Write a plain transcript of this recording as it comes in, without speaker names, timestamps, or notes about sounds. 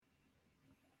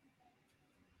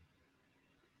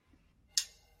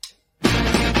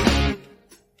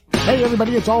Hey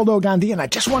everybody, it's Aldo Gandhi, and I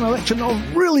just want to let you know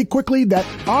really quickly that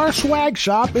our swag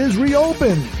shop is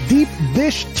reopened.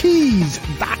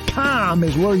 DeepDishTees.com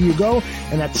is where you go,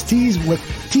 and that's tees with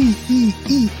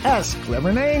T-E-E-S.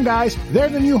 Clever name, guys. They're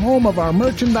the new home of our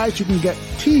merchandise. You can get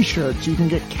t-shirts, you can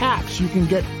get caps, you can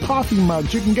get coffee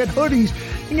mugs, you can get hoodies,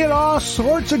 you can get all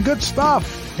sorts of good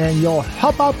stuff, and you'll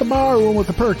help out the bar room with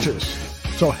the purchase.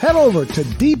 So head over to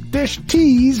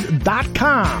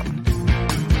DeepDishTees.com.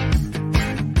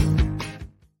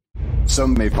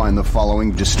 Some may find the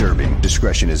following disturbing.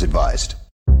 Discretion is advised.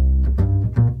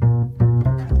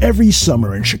 Every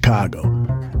summer in Chicago,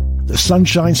 the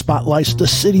sunshine spotlights the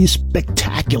city's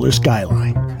spectacular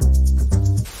skyline.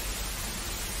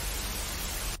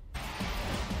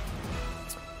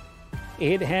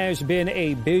 It has been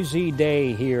a busy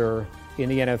day here in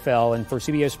the NFL, and for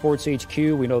CBS Sports HQ,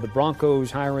 we know the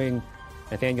Broncos hiring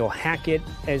Nathaniel Hackett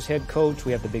as head coach.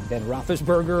 We have the Big Ben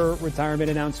Roethlisberger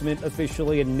retirement announcement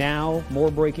officially, and now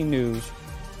more breaking news.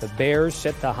 The Bears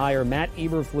set to hire Matt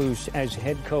Eberflus as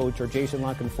head coach, or Jason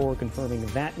La Canfora confirming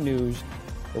that news.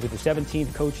 It'll be the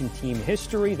 17th coach in team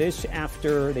history. This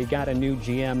after they got a new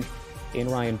GM in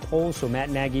Ryan Poles. So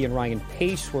Matt Nagy and Ryan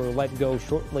Pace were let go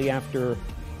shortly after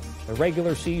the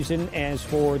regular season. As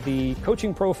for the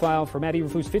coaching profile for Matt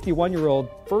Eberflus, 51-year-old,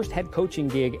 first head coaching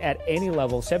gig at any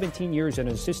level, 17 years as an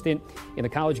assistant in the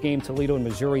college game, Toledo and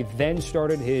Missouri, then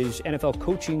started his NFL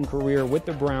coaching career with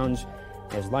the Browns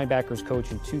as linebackers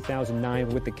coach in 2009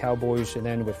 with the Cowboys, and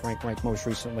then with Frank Reich most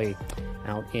recently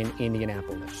out in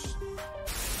Indianapolis.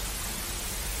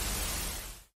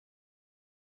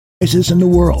 Places in the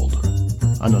world.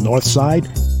 On the north side,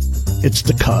 it's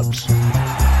the Cubs.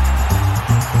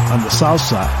 On the south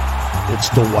side, it's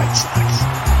the White Sox.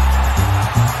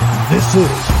 This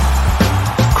is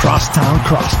Crosstown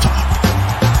Crosstalk.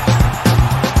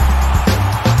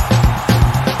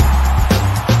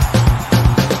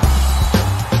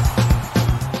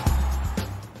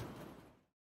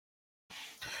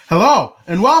 Hello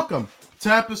and welcome to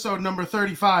episode number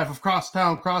 35 of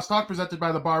Crosstown Crosstalk, presented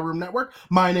by the Barroom Network.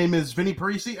 My name is Vinny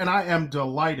Parisi, and I am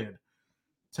delighted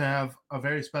to have a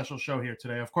very special show here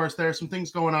today. Of course, there are some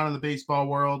things going on in the baseball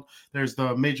world. There's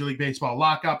the Major League Baseball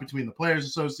lockout between the Players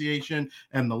Association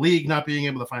and the league not being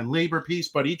able to find labor peace,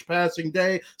 but each passing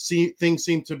day, things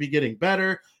seem to be getting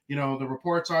better. You know, the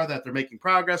reports are that they're making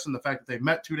progress, and the fact that they've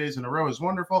met 2 days in a row is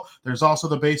wonderful. There's also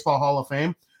the Baseball Hall of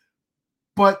Fame.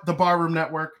 But the Barroom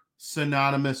Network,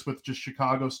 synonymous with just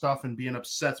Chicago stuff and being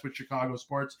obsessed with Chicago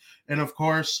sports. And of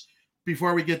course,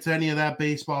 before we get to any of that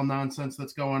baseball nonsense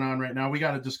that's going on right now, we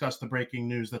got to discuss the breaking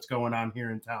news that's going on here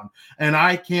in town. And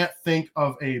I can't think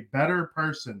of a better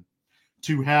person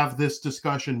to have this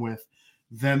discussion with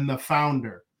than the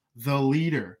founder, the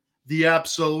leader, the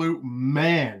absolute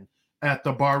man at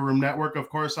the Barroom Network. Of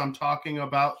course, I'm talking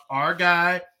about our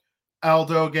guy,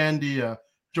 Aldo Gandia,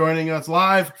 joining us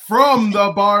live from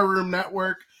the Barroom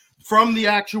Network, from the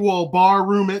actual bar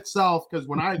room itself, because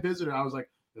when I visited, I was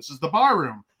like, this is the bar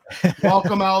room.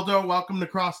 Welcome, Aldo. Welcome to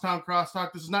Crosstown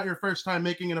Crosstalk. This is not your first time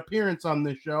making an appearance on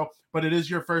this show, but it is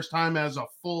your first time as a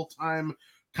full-time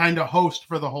kind of host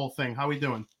for the whole thing. How we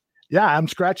doing? Yeah, I'm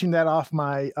scratching that off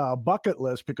my bucket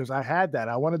list because I had that.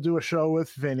 I want to do a show with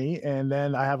Vinny, and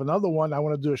then I have another one. I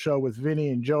want to do a show with Vinny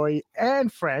and Joey and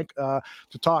Frank to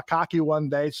talk hockey one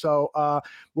day. So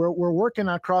we're working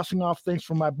on crossing off things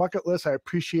from my bucket list. I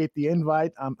appreciate the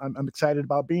invite. I'm excited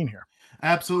about being here.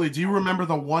 Absolutely. Do you remember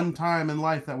the one time in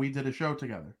life that we did a show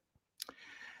together?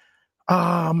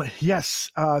 Yes,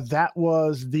 that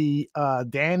was the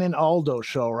Dan and Aldo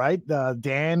show, right?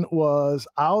 Dan was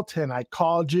out and I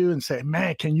called you and said,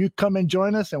 man, can you come and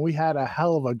join us? And we had a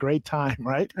hell of a great time,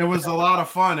 right? It was a lot of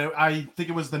fun. I think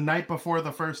it was the night before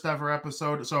the first ever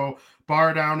episode. So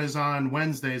Bar Down is on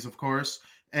Wednesdays, of course.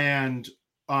 And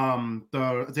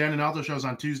the Dan and Aldo show is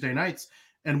on Tuesday nights.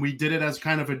 And we did it as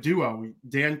kind of a duo.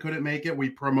 Dan couldn't make it. We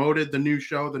promoted the new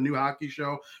show, the new hockey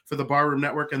show for the Barroom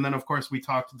Network. And then, of course, we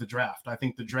talked the draft. I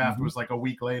think the draft was like a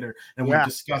week later. And we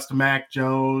discussed Mac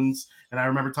Jones. And I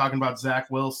remember talking about Zach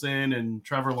Wilson and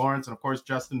Trevor Lawrence and, of course,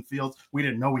 Justin Fields. We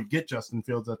didn't know we'd get Justin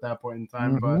Fields at that point in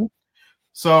time. But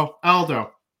so,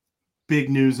 Aldo, big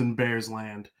news in Bears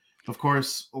land. Of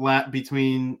course,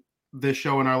 between this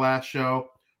show and our last show,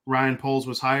 Ryan Poles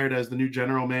was hired as the new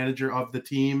general manager of the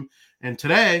team. And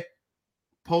today,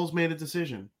 Poles made a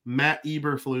decision. Matt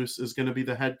Eberflus is going to be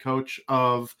the head coach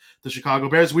of the Chicago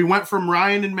Bears. We went from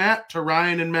Ryan and Matt to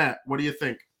Ryan and Matt. What do you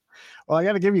think? Well, I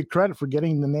got to give you credit for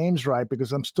getting the names right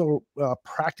because I'm still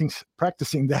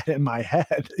practicing that in my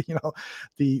head. You know,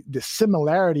 the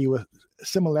similarity with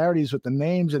similarities with the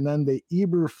names, and then the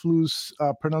Eberflus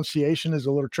pronunciation is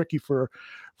a little tricky for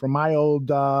my old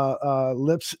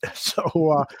lips.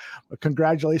 So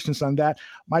congratulations on that.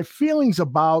 My feelings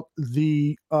about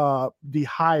the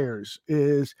hires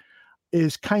is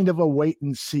kind of a wait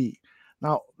and see.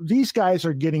 Now, these guys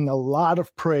are getting a lot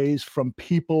of praise from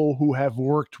people who have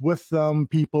worked with them,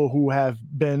 people who have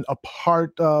been a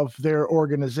part of their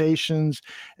organizations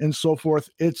and so forth.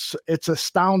 It's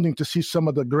astounding to see some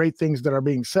of the great things that are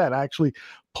being said. I actually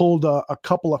pulled a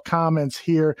couple of comments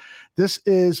here. This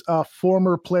is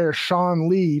former player Sean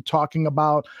Lee talking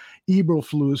about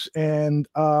Eberflus, and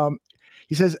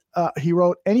he says, he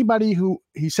wrote, anybody who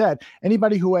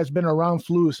has been around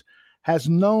Flus has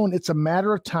known it's a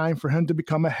matter of time for him to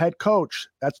become a head coach.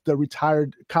 That's the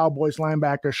retired Cowboys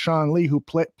linebacker Sean Lee, who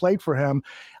played for him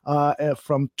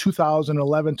from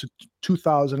 2011 to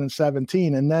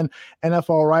 2017. And then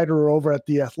NFL writer over at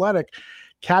The Athletic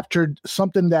captured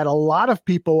something that a lot of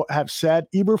people have said.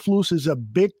 Eberflus is a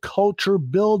big culture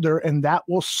builder, and that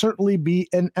will certainly be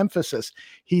an emphasis.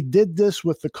 He did this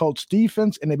with the Colts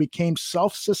defense, and it became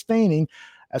self-sustaining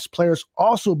as players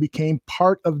also became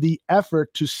part of the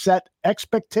effort to set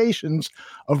expectations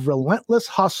of relentless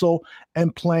hustle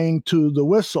and playing to the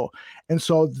whistle. And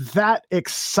so that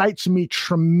excites me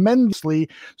tremendously.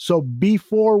 So be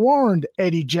forewarned,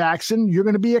 Eddie Jackson, you're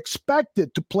going to be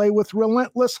expected to play with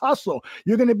relentless hustle.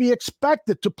 You're going to be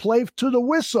expected to play to the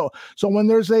whistle. So when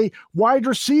there's a wide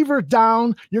receiver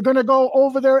down, you're going to go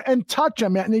over there and touch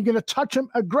him, and you're going to touch him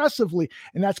aggressively.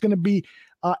 And that's going to be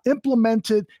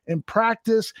implemented in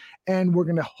practice, and we're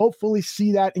going to hopefully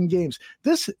see that in games.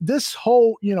 This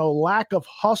whole lack of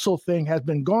hustle thing has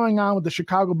been going on with the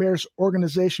Chicago Bears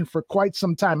organization for quite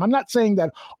some time. I'm not saying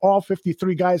that all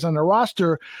 53 guys on the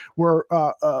roster were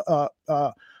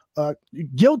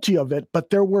guilty of it, but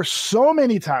there were so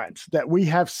many times that we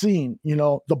have seen,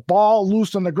 the ball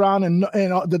loose on the ground and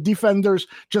the defenders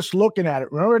just looking at it.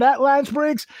 Remember that, Lance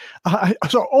Briggs?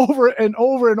 So over and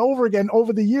over and over again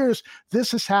over the years,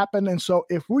 this has happened. And so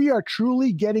if we are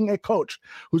truly getting a coach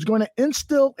who's going to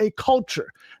instill a culture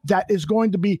that is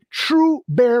going to be true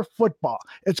Bear football,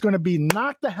 it's going to be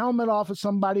knock the helmet off of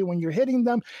somebody when you're hitting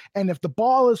them. And if the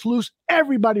ball is loose,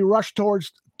 everybody rush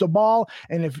towards the ball,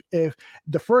 and if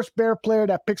the first Bear player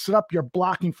that picks it up, you're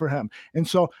blocking for him. And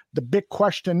so the big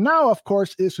question now, of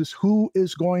course, is who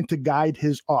is going to guide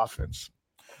his offense?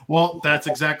 Well, that's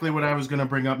exactly what I was going to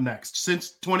bring up next.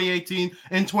 Since 2018,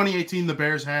 the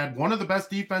Bears had one of the best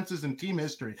defenses in team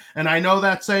history. And I know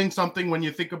that's saying something when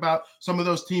you think about some of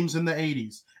those teams in the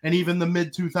 80s and even the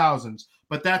mid-2000s.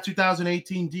 But that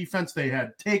 2018 defense, they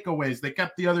had takeaways. They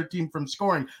kept the other team from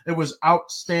scoring. It was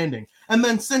outstanding. And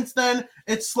then since then,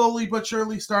 it slowly but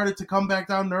surely started to come back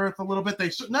down to earth a little bit.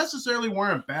 They necessarily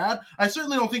weren't bad. I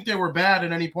certainly don't think they were bad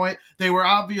at any point. They were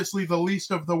obviously the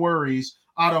least of the worries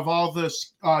out of all the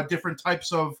different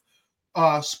types of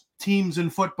teams in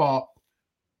football.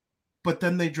 But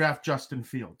then they draft Justin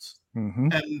Fields. Mm-hmm.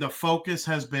 And the focus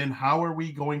has been, how are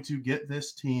we going to get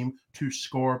this team to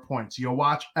score points? You'll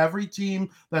watch every team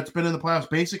that's been in the playoffs,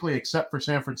 basically except for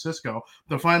San Francisco.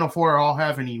 The Final Four all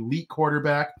have an elite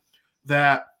quarterback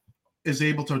that is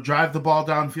able to drive the ball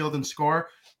downfield and score.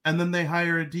 And then they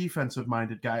hire a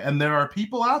defensive-minded guy. And there are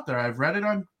people out there, I've read it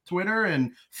on Twitter,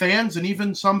 and fans, and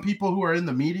even some people who are in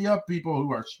the media, people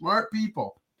who are smart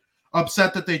people,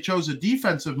 upset that they chose a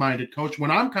defensive-minded coach,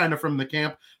 when I'm kind of from the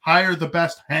camp, hire the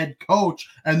best head coach,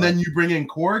 and then you bring in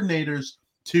coordinators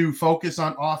to focus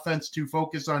on offense, to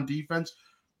focus on defense.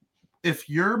 If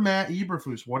you're Matt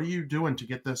Eberflus, what are you doing to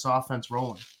get this offense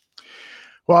rolling?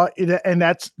 Well, and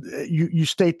that's you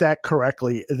state that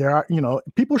correctly. There are,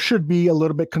 people should be a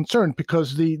little bit concerned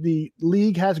because the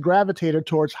league has gravitated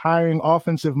towards hiring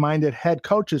offensive-minded head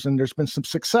coaches, and there's been some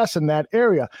success in that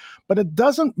area. But it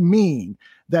doesn't mean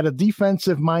that a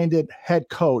defensive-minded head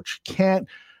coach can't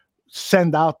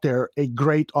send out there a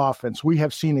great offense. We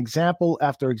have seen example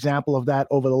after example of that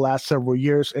over the last several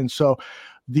years, and so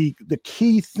the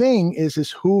key thing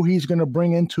is who he's going to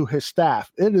bring into his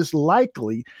staff. It is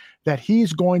likely that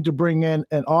he's going to bring in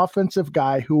an offensive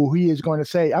guy who he is going to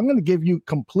say, I'm going to give you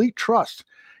complete trust.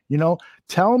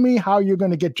 Tell me how you're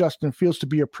going to get Justin Fields to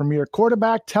be a premier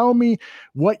quarterback. Tell me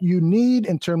what you need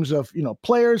in terms of,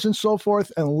 players and so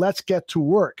forth, and let's get to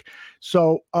work.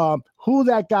 So who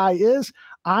that guy is,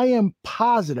 I am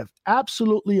positive,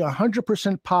 absolutely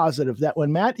 100% positive, that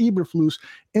when Matt Eberflus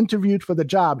interviewed for the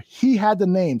job, he had the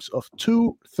names of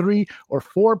 2, 3, or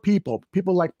 4 people.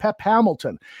 People like Pep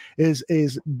Hamilton is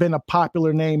been a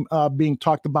popular name being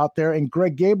talked about there. And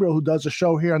Greg Gabriel, who does a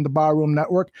show here on the Barroom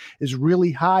Network, is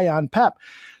really high on Pep.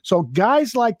 So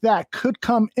guys like that could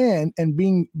come in and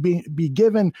be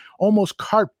given almost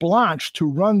carte blanche to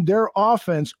run their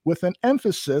offense with an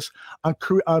emphasis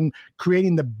on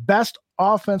creating the best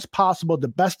offense possible, the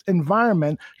best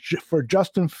environment for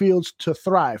Justin Fields to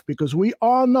thrive, because we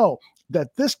all know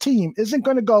that this team isn't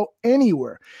going to go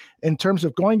anywhere in terms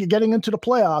of getting into the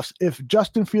playoffs if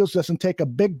Justin Fields doesn't take a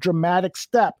big dramatic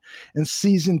step in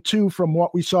season 2 from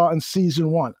what we saw in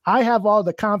season 1. I have all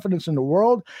the confidence in the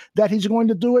world that he's going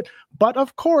to do it. But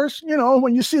of course,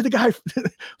 when you see the guy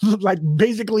like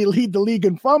basically lead the league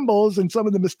in fumbles and some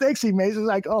of the mistakes he makes, it's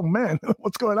like, oh man,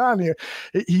 what's going on here?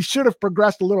 He should have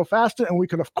progressed a little faster. And we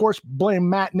could, of course, blame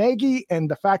Matt Nagy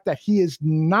and the fact that he is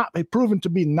not proven to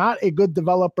be not a good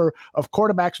developer of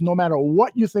quarterbacks, no matter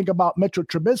what you think about Mitchell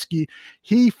Trubisky.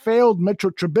 He failed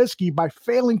Mitchell Trubisky by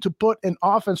failing to put an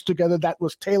offense together that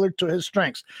was tailored to his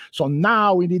strengths. So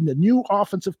now we need the new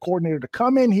offensive coordinator to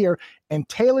come in here and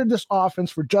tailor this offense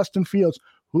for Justin Fields.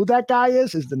 Who that guy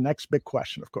is the next big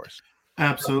question, of course.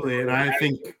 Absolutely. And I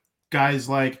think guys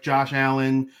like Josh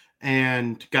Allen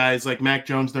and guys like Mac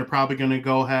Jones, they're probably going to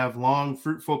go have long,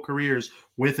 fruitful careers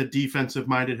with a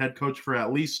defensive-minded head coach for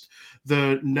at least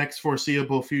the next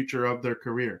foreseeable future of their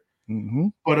career. Mm-hmm.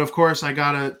 But of course, I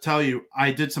got to tell you,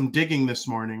 I did some digging this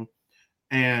morning,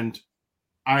 and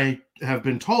I have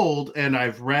been told, and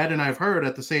I've read and I've heard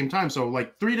at the same time. So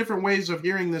like 3 different ways of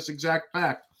hearing this exact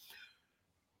fact.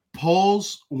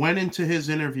 Poles went into his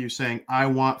interview saying, I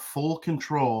want full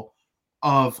control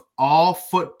of all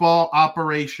football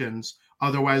operations.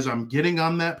 Otherwise, I'm getting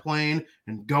on that plane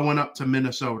and going up to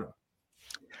Minnesota.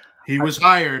 He was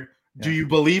hired. Yeah. Do you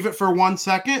believe it for 1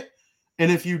 second?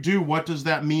 And if you do, what does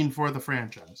that mean for the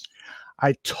franchise?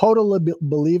 I totally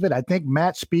believe it. I think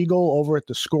Matt Spiegel over at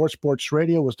the Score Sports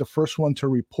Radio was the first one to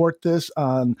report this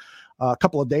on a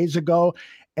couple of days ago.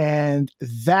 And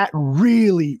that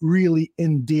really, really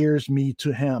endears me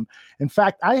to him. In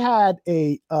fact, I had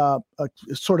a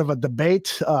sort of a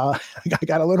debate. I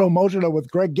got a little emotional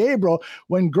with Greg Gabriel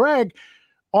when Greg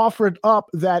offered up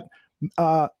that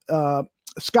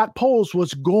Scott Poles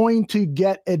was going to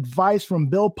get advice from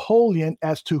Bill Polian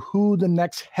as to who the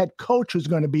next head coach was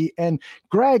going to be. And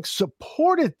Greg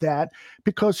supported that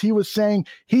because he was saying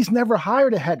he's never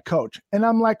hired a head coach. And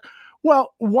I'm like,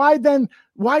 well, why then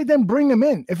bring him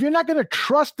in? If you're not going to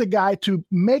trust the guy to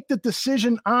make the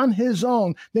decision on his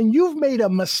own, then you've made a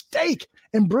mistake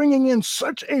in bringing in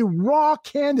such a raw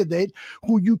candidate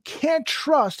who you can't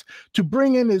trust to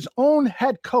bring in his own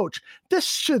head coach. This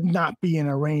should not be an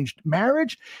arranged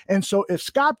marriage. And so if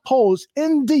Scott Poles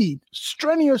indeed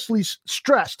strenuously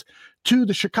stressed to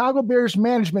the Chicago Bears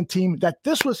management team that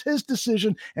this was his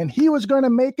decision and he was going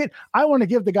to make it, I want to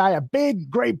give the guy a big,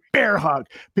 great bear hug,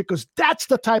 because that's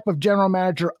the type of general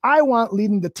manager I want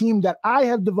leading the team that I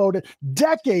have devoted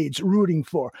decades rooting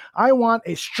for. I want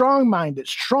a strong-minded,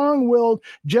 strong-willed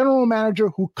general manager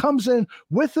who comes in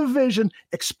with a vision,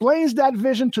 explains that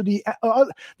vision to the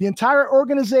entire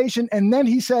organization, and then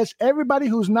he says, everybody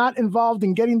who's not involved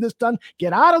in getting this done,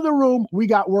 get out of the room. We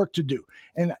got work to do.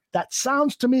 And that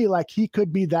sounds to me like he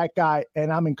could be that guy,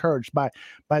 and I'm encouraged by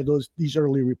these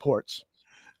early reports.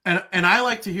 And I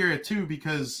like to hear it too,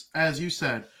 because as you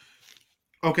said,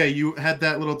 okay, you had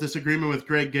that little disagreement with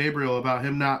Greg Gabriel about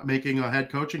him not making a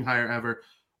head coaching hire ever.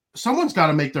 Someone's got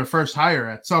to make their first hire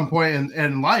at some point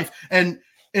in life. And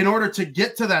in order to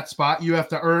get to that spot, you have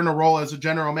to earn a role as a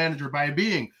general manager by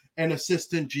being an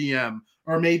assistant GM,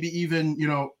 or maybe even,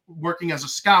 working as a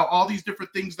scout, all these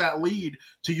different things that lead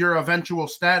to your eventual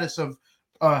status of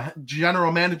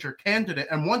general manager candidate.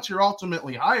 And once you're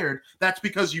ultimately hired, that's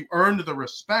because you earned the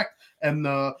respect and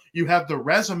you have the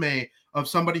resume of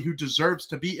somebody who deserves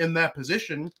to be in that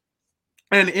position.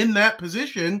 And in that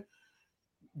position,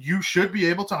 you should be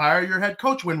able to hire your head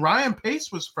coach. When Ryan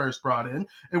Pace was first brought in,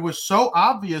 it was so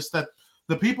obvious that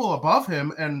the people above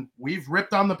him, and we've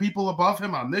ripped on the people above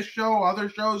him on this show, other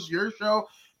shows, your show,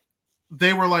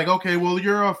 they were like, okay, well,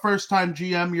 you're a first-time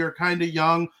GM, you're kind of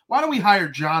young. Why don't we hire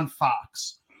John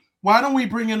Fox? Why don't we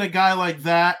bring in a guy like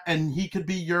that, and he could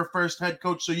be your first head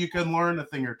coach so you can learn a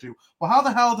thing or two? Well, how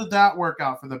the hell did that work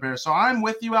out for the Bears? So I'm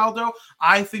with you, Aldo.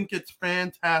 I think it's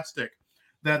fantastic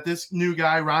that this new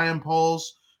guy, Ryan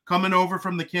Poles, coming over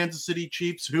from the Kansas City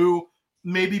Chiefs, who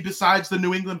maybe besides the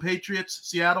New England Patriots,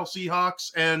 Seattle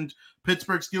Seahawks, and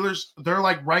Pittsburgh Steelers, they're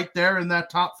like right there in that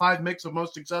top 5 mix of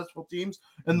most successful teams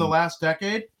in the last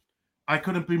decade. I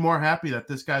couldn't be more happy that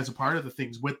this guy's a part of the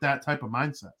things with that type of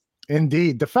mindset.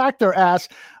 Indeed. The Factor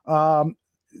asks,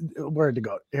 where'd it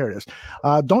go? Here it is.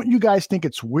 Don't you guys think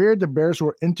it's weird the Bears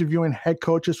were interviewing head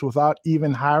coaches without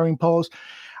even hiring polls?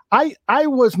 I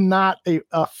was not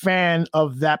a fan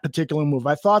of that particular move.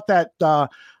 I thought that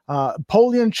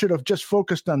Polian should have just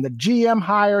focused on the GM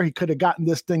hire. He could have gotten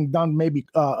this thing done maybe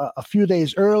a few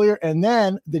days earlier, and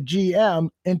then the GM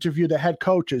interviewed the head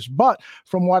coaches. But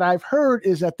from what I've heard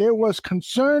is that there was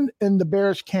concern in the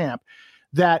Bears camp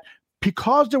that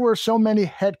because there were so many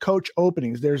head coach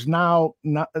openings, there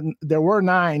were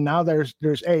 9. Now there's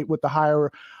 8 with the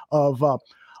hire of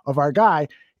our guy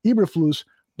Eberflus.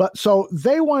 But so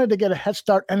they wanted to get a head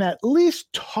start and at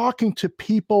least talking to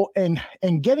people and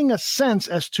getting a sense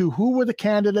as to who were the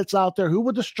candidates out there, who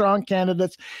were the strong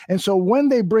candidates. And so when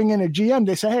they bring in a GM,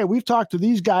 they say, hey, we've talked to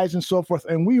these guys and so forth,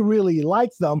 and we really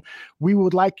like them. We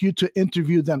would like you to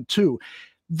interview them too.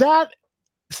 That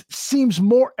seems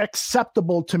more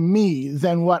acceptable to me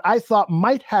than what I thought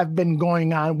might have been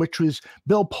going on, which was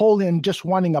Bill Polian just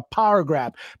wanting a power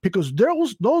grab, because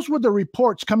those were the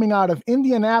reports coming out of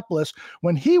Indianapolis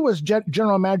when he was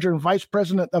general manager and vice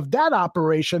president of that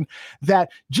operation, that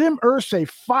Jim Irsay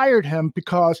fired him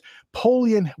because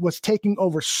Polian was taking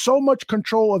over so much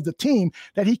control of the team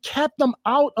that he kept them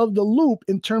out of the loop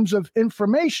in terms of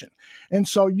information. And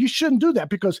so you shouldn't do that,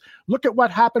 because look at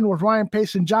what happened with Ryan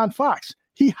Pace and John Fox.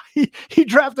 He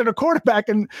drafted a quarterback,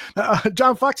 and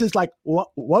John Fox is like,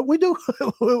 what we do?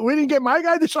 We didn't get my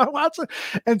guy, Deshaun Watson.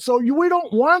 And so we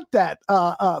don't want that,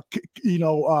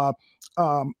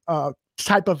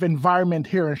 type of environment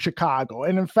here in Chicago.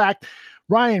 And in fact,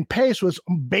 Ryan Pace was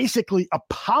basically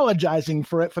apologizing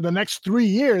for it for the next 3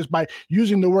 years by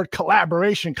using the word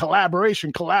collaboration.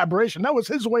 That was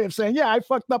his way of saying, yeah, I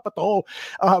fucked up at the whole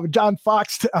John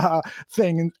Fox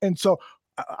thing. And so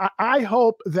I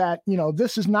hope that,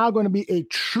 this is now going to be a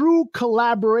true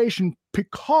collaboration,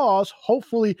 because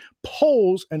hopefully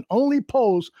polls and only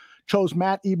polls chose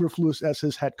Matt Eberflus as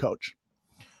his head coach.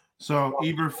 So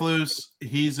Eberflus,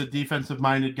 he's a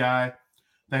defensive-minded guy.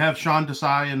 They have Sean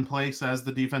Desai in place as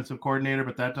the defensive coordinator,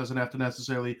 but that doesn't have to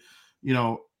necessarily,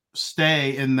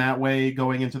 stay in that way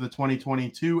going into the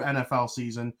 2022 NFL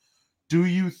season. Do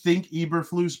you think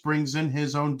Eberflus brings in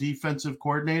his own defensive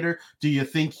coordinator? Do you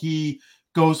think he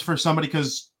goes for somebody,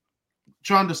 because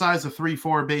Sean Desai is a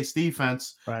 3-4 base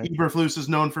defense. Right. Eberflus is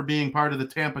known for being part of the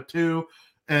Tampa 2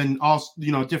 and also,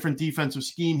 different defensive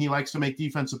scheme. He likes to make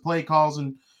defensive play calls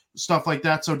and stuff like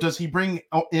that. So does he bring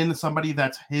in somebody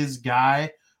that's his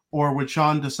guy, or would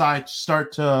Sean Desai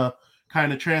start to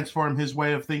kind of transform his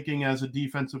way of thinking as a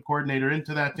defensive coordinator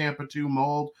into that Tampa 2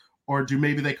 mold? Or do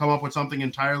maybe they come up with something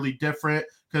entirely different?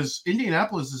 Because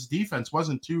Indianapolis's defense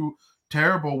wasn't too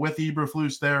terrible with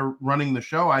Eberflus there running the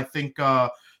show. I think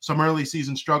some early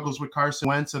season struggles with Carson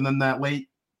Wentz and then that late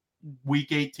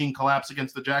week 18 collapse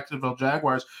against the Jacksonville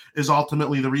Jaguars is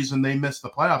ultimately the reason they missed the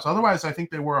playoffs. Otherwise, I think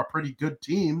they were a pretty good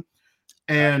team.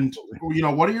 And,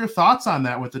 what are your thoughts on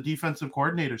that with the defensive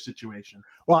coordinator situation?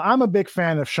 Well, I'm a big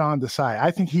fan of Sean Desai.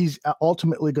 I think he's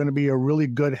ultimately going to be a really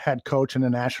good head coach in the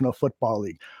National Football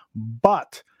League.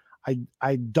 But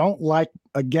I don't like,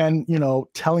 again,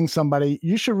 telling somebody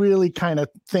you should really kind of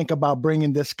think about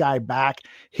bringing this guy back.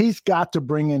 He's got to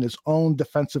bring in his own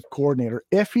defensive coordinator.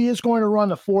 If he is going to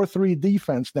run a 4-3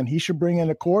 defense, then he should bring in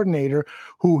a coordinator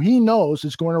who he knows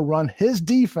is going to run his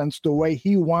defense the way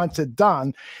he wants it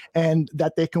done, and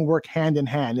that they can work hand in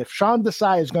hand. If Sean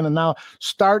Desai is going to now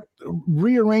start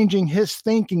rearranging his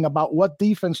thinking about what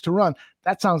defense to run,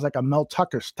 that sounds like a Mel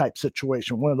Tucker type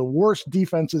situation. One of the worst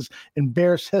defenses in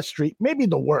Bears history, maybe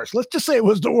the worst. Let's just say it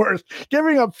was the worst.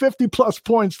 Giving up 50-plus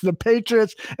points to the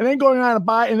Patriots and then going on a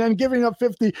bye and then giving up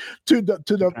 50 to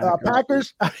the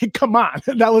Packers. I mean, come on,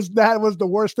 that was the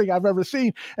worst thing I've ever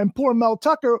seen. And poor Mel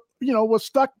Tucker, was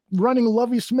stuck running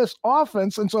Lovie Smith's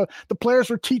offense, and so the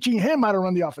players were teaching him how to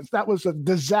run the offense. That was a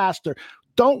disaster.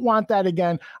 Don't want that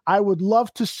again. I would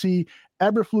love to see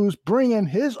Eberflus bring in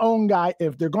his own guy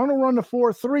if they're going to run the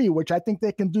 4-3, which I think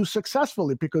they can do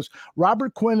successfully, because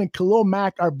Robert Quinn and Khalil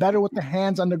Mack are better with the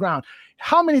hands on the ground.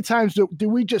 How many times do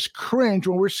we just cringe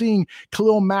when we're seeing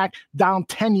Khalil Mack down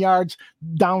 10 yards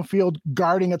downfield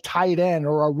guarding a tight end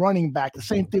or a running back? The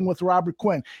same thing with Robert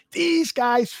Quinn. These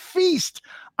guys feast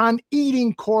on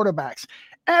eating quarterbacks.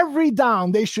 every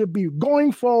down, they should be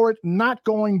going forward, not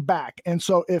going back. And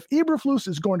so if Eberflus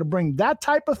is going to bring that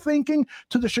type of thinking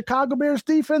to the Chicago Bears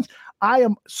defense, I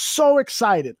am so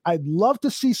excited. I'd love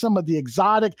to see some of the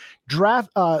exotic draft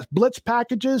blitz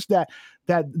packages that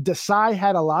Desai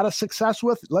had a lot of success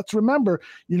with. Let's remember,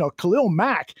 Khalil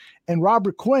Mack and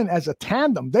Robert Quinn as a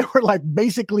tandem, they were like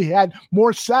basically had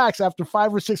more sacks after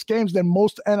 5 or 6 games than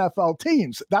most NFL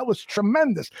teams. That was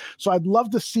tremendous. So I'd love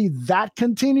to see that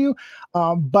continue.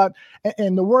 But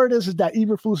the word is that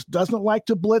Eberflus doesn't like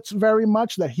to blitz very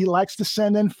much, that he likes to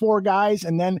send in 4 guys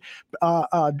and then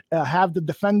have the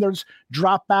defenders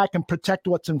drop back and protect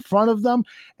what's in front of them.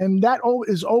 And that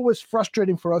is always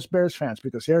frustrating for us Bears fans,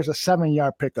 because there's a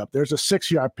 7-yard pickup, there's a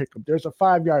 6-yard pickup, there's a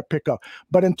 5-yard pickup.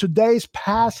 But in today's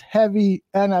pass-heavy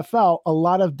NFL, a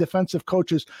lot of defensive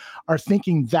coaches are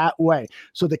thinking that way.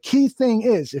 So the key thing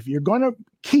is, if you're going to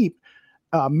keep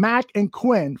Mack and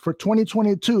Quinn for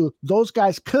 2022, those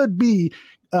guys could be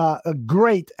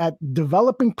great at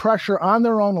developing pressure on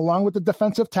their own along with the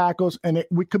defensive tackles, and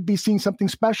we could be seeing something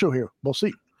special here. We'll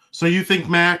see. So you think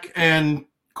Mack and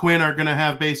Quinn are going to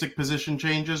have basic position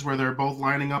changes where they're both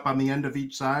lining up on the end of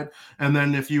each side? And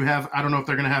then if you have, I don't know if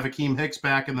they're going to have Akeem Hicks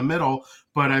back in the middle,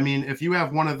 but I mean, if you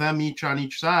have one of them each on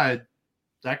each side,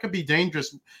 that could be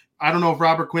dangerous. I don't know if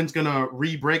Robert Quinn's going to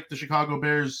re-break the Chicago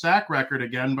Bears sack record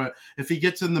again, but if he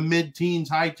gets in the mid-teens,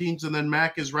 high teens, and then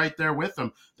Mack is right there with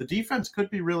him, the defense could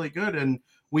be really good. And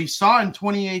we saw in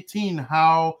 2018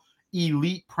 how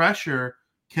elite pressure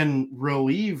can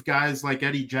relieve guys like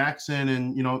Eddie Jackson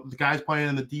and, the guys playing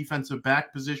in the defensive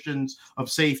back positions of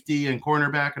safety and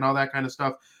cornerback and all that kind of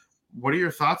stuff. What are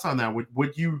your thoughts on that?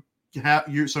 Would you have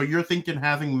so you're thinking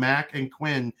having Mack and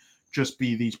Quinn just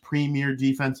be these premier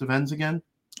defensive ends again?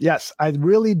 Yes, I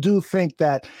really do think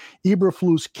that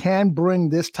Eberflus can bring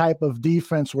this type of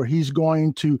defense where he's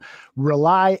going to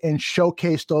rely and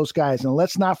showcase those guys. And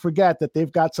let's not forget that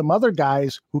they've got some other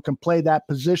guys who can play that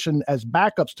position as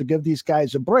backups to give these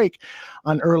guys a break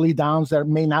on early downs that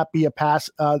may not be a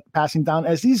passing down.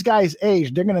 As these guys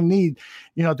age, they're going to need,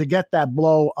 to get that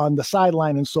blow on the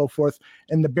sideline and so forth.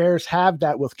 And the Bears have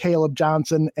that with Caleb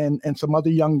Johnson and some other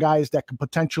young guys that could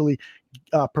potentially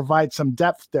provide some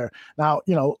depth there. Now,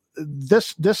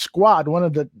 this squad, one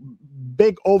of the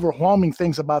big overwhelming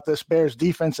things about this Bears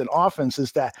defense and offense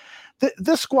is that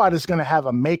this squad is going to have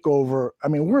a makeover. I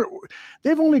mean,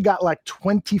 they've only got like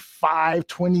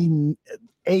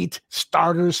 28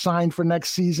 starters signed for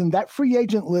next season. That free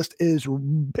agent list is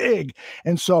big.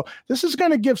 And so this is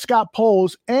going to give Scott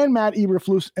Poles and Matt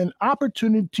Eberflus an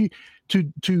opportunity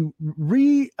to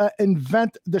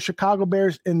reinvent the Chicago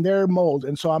Bears in their mold.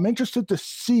 And so I'm interested to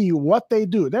see what they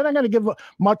do. They're not going to give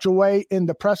much away in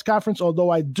the press conference, although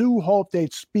I do hope they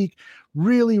speak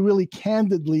really, really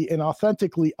candidly and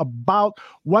authentically about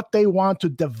what they want to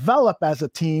develop as a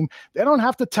team. They don't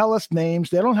have to tell us names.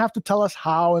 They don't have to tell us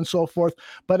how and so forth,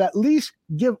 but at least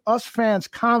give us fans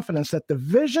confidence that the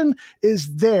vision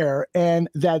is there and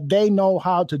that they know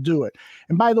how to do it.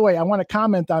 And by the way, I want to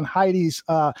comment on Heidi's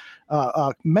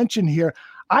mention here.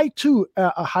 I too,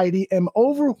 Heidi, am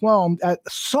overwhelmed at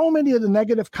so many of the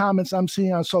negative comments I'm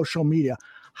seeing on social media.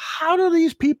 How do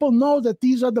these people know that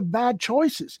these are the bad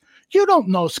choices? You don't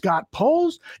know Scott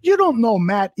Poles. You don't know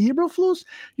Matt Eberflus.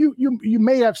 You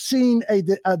may have seen a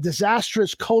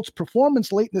disastrous Colts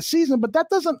performance late in the season, but that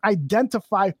doesn't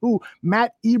identify who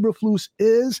Matt Eberflus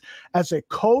is as a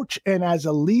coach and as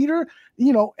a leader.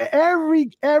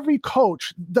 Every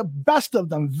coach, the best of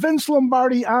them, Vince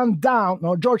Lombardi on down,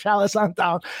 George Halas on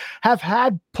down, have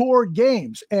had poor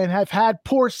games and have had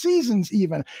poor seasons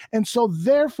even. And so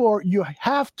therefore you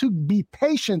have to be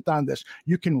patient on this.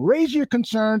 You can raise your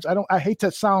concerns. I hate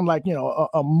to sound like,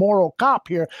 a moral cop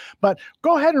here, but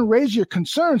go ahead and raise your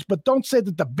concerns, but don't say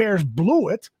that the Bears blew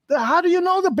it. How do you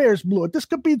know the Bears blew it? This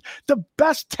could be the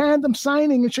best tandem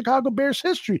signing in Chicago Bears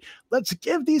history. Let's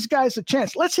give these guys a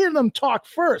chance. Let's hear them talk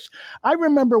first. I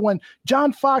remember when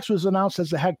John Fox was announced as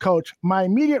the head coach, my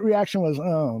immediate reaction was,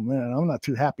 oh, man, I'm not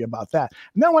too happy about that.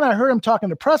 And then when I heard him talk in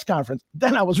the press conference,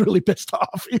 then I was really pissed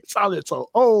off. He sounded so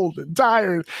old and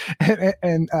tired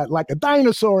and like a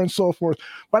dinosaur and so forth.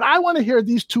 But I want to hear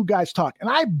these two guys talk. And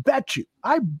I bet you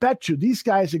these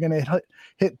guys are going to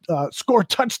score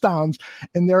touchdowns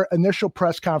in their initial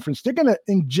press conference. They're going to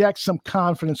inject some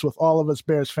confidence with all of us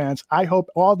Bears fans. I hope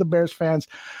all the Bears fans,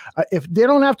 if they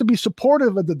don't have to be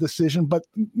supportive of the decision, but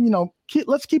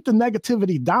let's keep the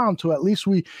negativity down to at least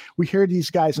we hear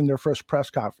these guys in their first press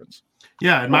conference.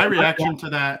 Yeah, and my reaction to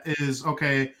that is,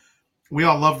 okay, we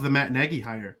all loved the Matt Nagy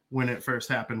hire when it first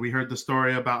happened. We heard the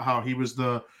story about how he was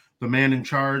the man in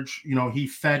charge. He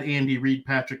fed Andy Reid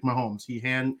Patrick Mahomes. He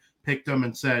picked him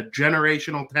and said,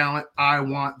 generational talent, I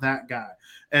want that guy.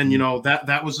 And,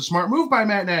 that was a smart move by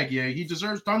Matt Nagy. He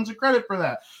deserves tons of credit for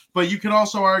that. But you can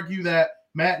also argue that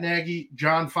Matt Nagy,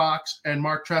 John Fox, and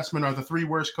Mark Trestman are the three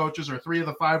worst coaches, or three of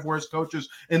the five worst coaches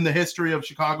in the history of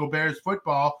Chicago Bears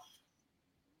football.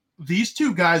 These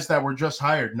two guys that were just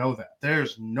hired know that.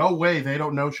 There's no way they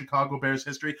don't know Chicago Bears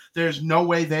history. There's no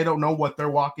way they don't know what they're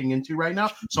walking into right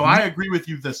now. So I agree with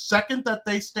you. The second that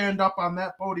they stand up on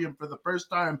that podium for the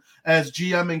first time as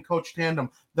GM and coach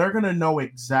tandem, they're going to know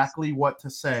exactly what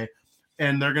to say,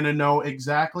 and they're going to know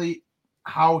exactly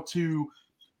how to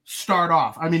start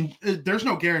off. I mean, there's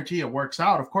no guarantee it works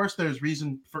out. Of course, there's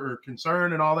reason for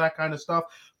concern and all that kind of stuff,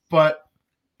 but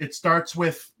it starts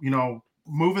with,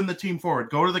 moving the team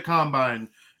forward, go to the combine,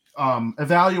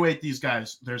 evaluate these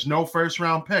guys. There's no first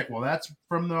round pick. Well, that's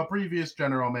from the previous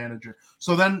general manager.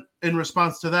 So then in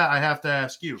response to that, I have to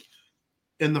ask you,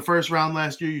 in the first round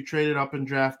last year, you traded up and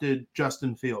drafted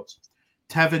Justin Fields.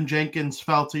 Tevin Jenkins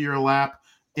fell to your lap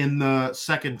in the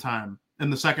second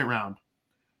round.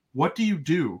 What do you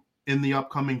do in the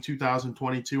upcoming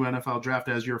 2022 NFL draft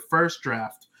as your first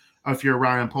draft if you're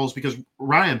Ryan Poles? Because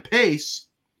Ryan Pace,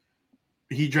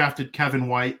 he drafted Kevin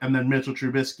White and then Mitchell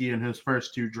Trubisky in his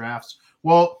first two drafts.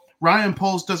 Well, Ryan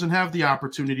Poles doesn't have the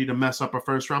opportunity to mess up a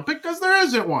first-round pick because there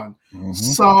isn't one. Mm-hmm.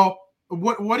 So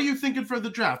what are you thinking for the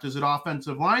draft? Is it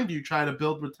offensive line? Do you try to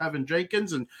build with Tevin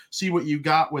Jenkins and see what you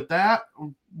got with that?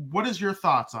 What is your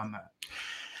thoughts on that?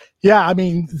 Yeah, I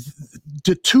mean,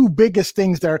 the two biggest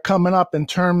things that are coming up in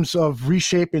terms of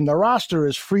reshaping the roster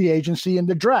is free agency and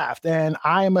the draft. And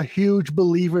I am a huge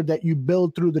believer that you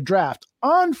build through the draft.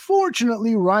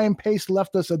 Unfortunately, Ryan Pace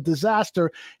left us a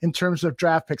disaster in terms of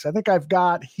draft picks. I think I've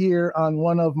got here on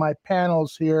one of my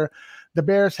panels here, the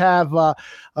Bears have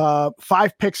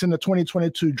 5 picks in the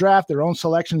 2022 draft, their own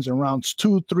selections in rounds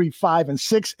 2, 3, 5, and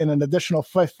 6, and an additional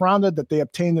 5th rounder that they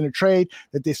obtained in a trade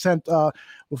that they sent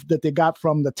that they got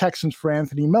from the Texans for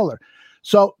Anthony Miller.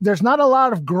 So there's not a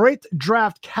lot of great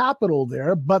draft capital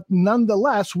there, but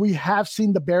nonetheless, we have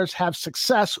seen the Bears have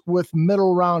success with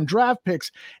middle round draft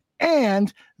picks.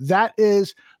 And that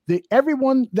is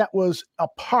everyone that was a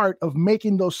part of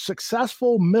making those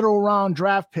successful middle round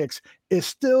draft picks is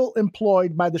still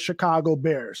employed by the Chicago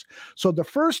Bears. So the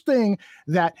first thing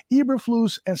that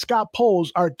Eberflus and Scott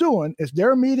Poles are doing is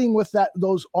they're meeting with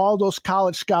all those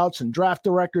college scouts and draft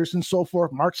directors and so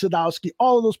forth, Mark Sadowski,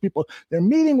 all of those people. They're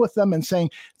meeting with them and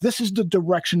saying, this is the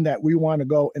direction that we want to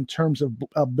go in terms of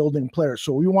building players.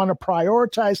 So we want to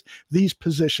prioritize these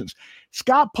positions.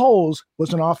 Scott Poles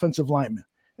was an offensive lineman,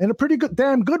 and a pretty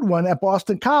damn good one at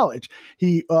Boston College.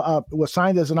 He was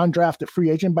signed as an undrafted free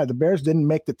agent by the Bears, didn't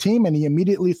make the team, and he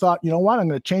immediately thought, you know what, I'm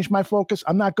going to change my focus.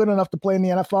 I'm not good enough to play in the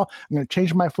NFL. I'm going to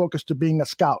change my focus to being a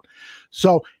scout.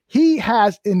 So he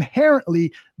has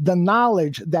inherently the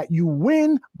knowledge that you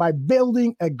win by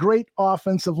building a great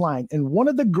offensive line. And one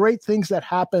of the great things that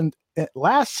happened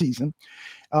last season,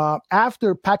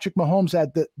 after Patrick Mahomes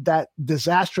had that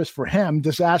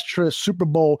disastrous Super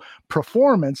Bowl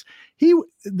performance,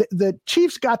 the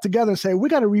Chiefs got together and said, we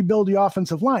got to rebuild the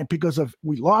offensive line because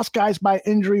we lost guys by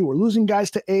injury, we're losing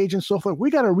guys to age and so forth. We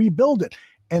got to rebuild it.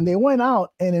 And they went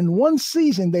out, and in one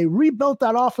season, they rebuilt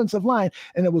that offensive line,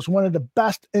 and it was one of the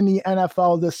best in the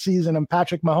NFL this season, and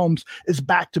Patrick Mahomes is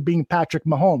back to being Patrick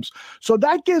Mahomes. So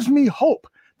that gives me hope.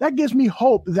 That gives me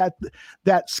hope that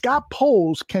Scott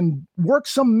Poles can work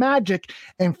some magic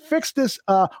and fix this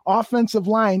offensive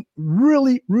line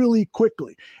really, really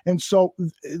quickly. And so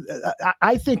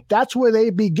I think that's where they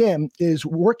begin, is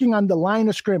working on the line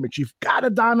of scrimmage. You've got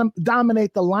to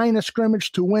dominate the line of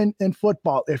scrimmage to win in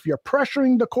football. If you're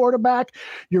pressuring the quarterback,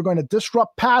 you're going to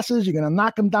disrupt passes. You're going to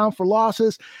knock them down for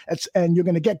losses, and you're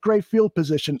going to get great field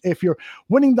position. If you're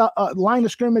winning the line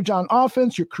of scrimmage on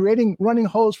offense, you're creating running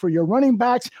holes for your running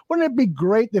backs. Wouldn't it be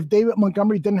great if David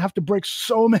Montgomery didn't have to break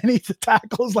so many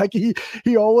tackles like he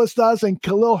always does, and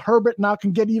Khalil Herbert now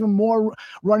can get even more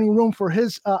running room for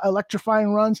his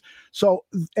electrifying runs? So,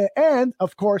 and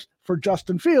of course, for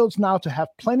Justin Fields now to have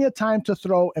plenty of time to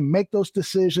throw and make those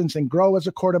decisions and grow as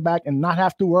a quarterback and not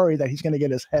have to worry that he's going to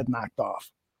get his head knocked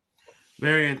off.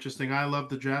 Very interesting. I love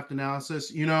the draft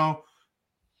analysis.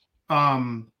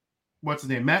 What's his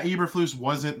name? Matt Eberflus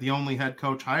wasn't the only head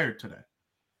coach hired today.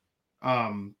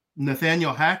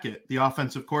 Nathaniel Hackett, the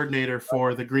offensive coordinator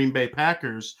for the Green Bay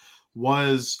Packers,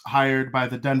 was hired by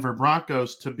the Denver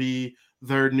Broncos to be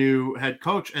their new head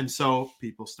coach. And so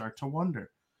people start to wonder.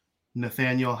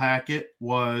 Nathaniel Hackett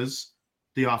was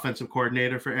the offensive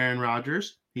coordinator for Aaron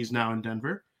Rodgers. He's now in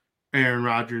Denver. Aaron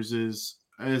Rodgers is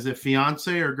it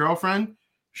fiance or girlfriend?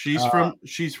 She's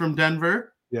from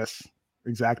Denver. Yes,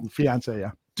 exactly. Fiance,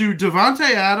 yeah. Do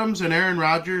Davante Adams and Aaron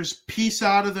Rodgers piece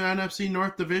out of the NFC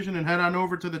North division and head on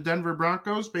over to the Denver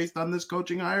Broncos based on this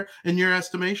coaching hire, in your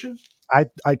estimation?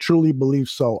 I truly believe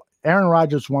so. Aaron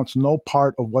Rodgers wants no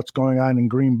part of what's going on in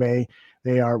Green Bay.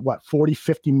 They are,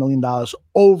 $40-50 million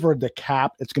over the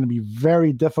cap. It's going to be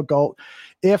very difficult.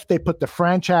 If they put the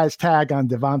franchise tag on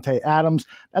Davante Adams,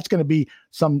 that's going to be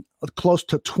some close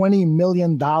to $20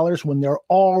 million when they're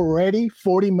already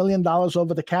 $40 million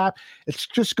over the cap. It's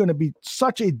just going to be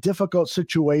such a difficult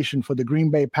situation for the Green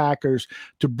Bay Packers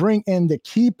to bring in the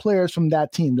key players from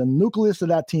that team, the nucleus of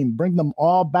that team, bring them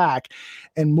all back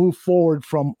and move forward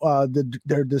from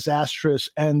their disastrous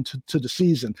end to the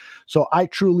season. So I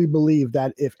truly believe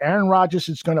that if Aaron Rodgers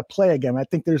is going to play again, I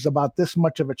think there's about this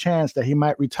much of a chance that he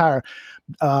might retire.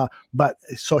 But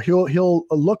so he'll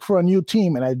look for a new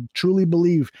team, and I truly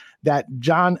believe that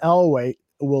John Elway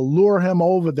will lure him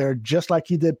over there just like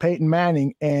he did Peyton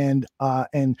Manning, and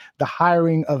the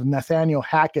hiring of Nathaniel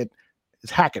Hackett.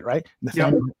 It's Hackett, right?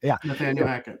 Nathaniel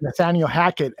Hackett. Nathaniel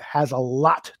Hackett has a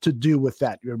lot to do with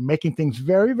that. You're making things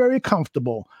very, very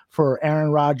comfortable for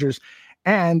Aaron Rodgers.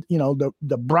 And,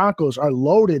 the Broncos are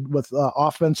loaded with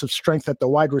offensive strength at the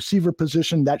wide receiver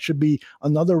position. That should be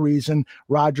another reason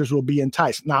Rodgers will be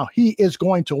enticed. Now, he is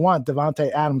going to want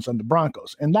Davante Adams on the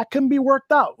Broncos, and that can be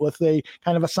worked out with a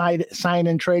kind of a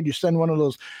sign-in trade. You send one of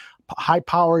those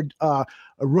high-powered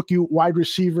rookie wide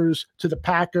receivers to the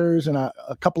Packers and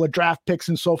a couple of draft picks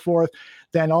and so forth.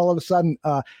 Then all of a sudden,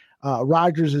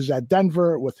 Rodgers is at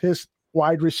Denver with his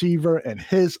wide receiver and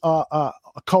his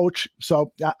coach.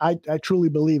 So I truly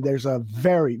believe there's a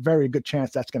very, very good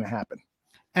chance that's going to happen.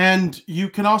 And you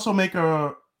can also make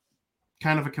a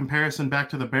kind of a comparison back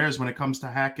to the Bears when it comes to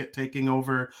Hackett taking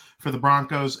over for the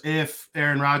Broncos. If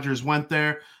Aaron Rodgers went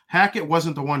there, Hackett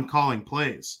wasn't the one calling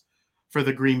plays for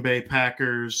the Green Bay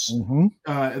Packers.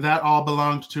 Mm-hmm. That all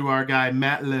belonged to our guy,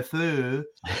 Matt LeFleur.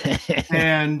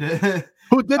 And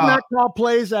who did not call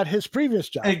plays at his previous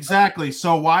job. Exactly.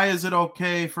 So why is it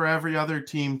okay for every other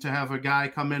team to have a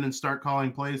guy come in and start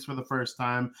calling plays for the first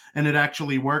time and it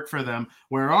actually work for them,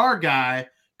 where our guy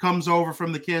comes over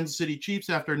from the Kansas City Chiefs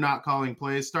after not calling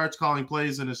plays, starts calling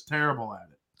plays, and is terrible at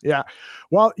it? Yeah.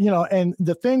 Well, and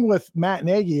the thing with Matt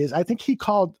Nagy is I think he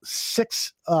called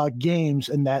 6 games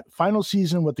in that final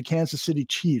season with the Kansas City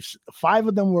Chiefs. 5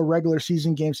 of them were regular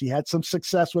season games. He had some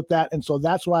success with that. And so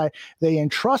that's why they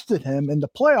entrusted him in the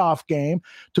playoff game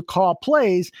to call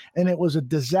plays. And it was a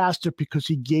disaster because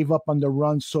he gave up on the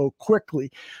run so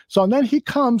quickly. So and then he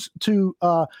comes to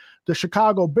the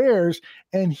Chicago Bears,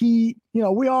 and he,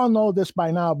 we all know this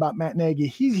by now about Matt Nagy.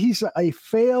 He's a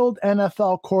failed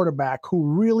NFL quarterback who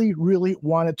really, really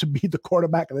wanted to be the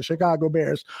quarterback of the Chicago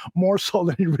Bears, more so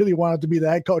than he really wanted to be the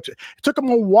head coach. It took him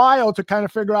a while to kind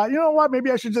of figure out,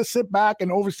 maybe I should just sit back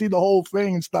and oversee the whole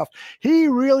thing and stuff. He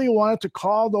really wanted to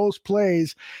call those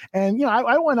plays. And,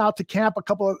 I went out to camp a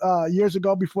couple of years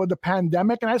ago before the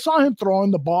pandemic, and I saw him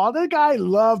throwing the ball. The guy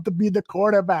loved to be the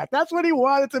quarterback. That's what he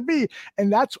wanted to be.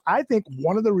 And that's, I think,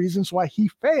 one of the reasons why he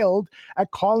failed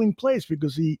at calling plays,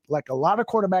 because he, like a lot of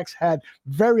quarterbacks, had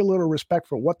very little respect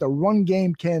for what the run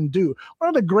game can do. One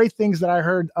of the great things that I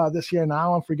heard this year,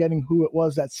 now I'm forgetting who it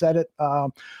was that said it,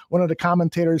 one of the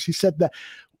commentators, he said that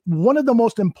one of the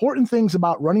most important things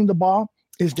about running the ball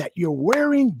is that you're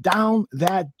wearing down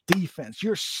that defense.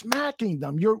 You're smacking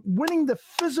them. You're winning the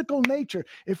physical nature.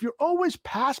 If you're always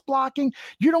pass blocking,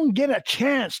 you don't get a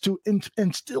chance to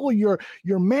instill your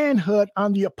manhood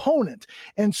on the opponent.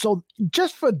 And so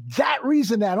just for that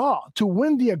reason at all, to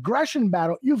win the aggression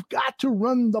battle, you've got to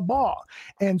run the ball.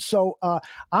 And so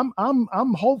I'm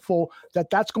hopeful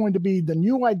that that's going to be the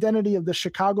new identity of the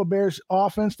Chicago Bears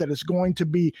offense, that is going to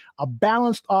be a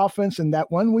balanced offense, and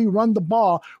that when we run the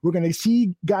ball, we're going to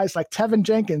see guys like Tevin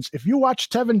Jenkins. If you watch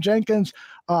Tevin Jenkins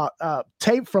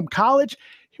tape from college,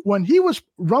 when he was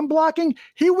run blocking,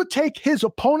 he would take his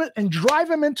opponent and drive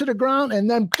him into the ground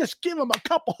and then just give him a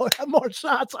couple more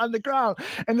shots on the ground.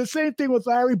 And the same thing with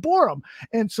Larry Borum.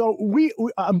 And so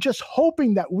I'm just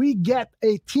hoping that we get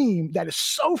a team that is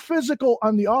so physical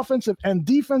on the offensive and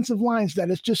defensive lines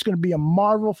that it's just going to be a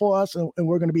marvel for us, and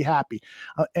we're going to be happy.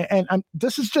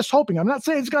 This is just hoping. I'm not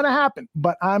saying it's going to happen,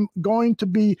 but I'm going to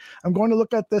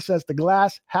look at this as the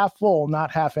glass half full,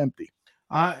 not half empty.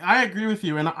 I agree with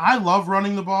you, and I love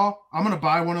running the ball. I'm going to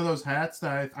buy one of those hats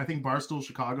that I think Barstool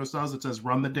Chicago sells. It says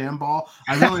 "Run the damn ball."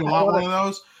 I really want one of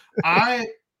those.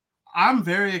 I'm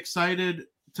very excited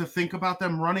to think about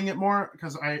them running it more,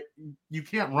 because you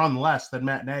can't run less than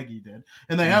Matt Nagy did,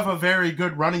 and they have a very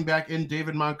good running back in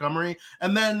David Montgomery.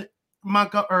 And then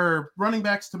running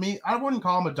backs, to me, I wouldn't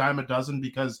call them a dime a dozen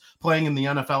because playing in the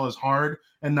NFL is hard,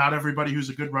 and not everybody who's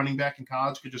a good running back in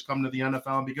college could just come to the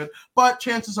NFL and be good. But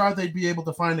chances are they'd be able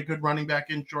to find a good running back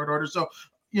in short order. So,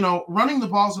 running the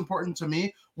ball is important to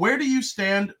me. Where do you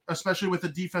stand, especially with a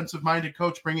defensive-minded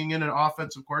coach bringing in an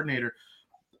offensive coordinator?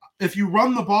 If you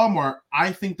run the ball more,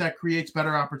 I think that creates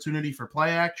better opportunity for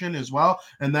play action as well,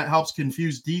 and that helps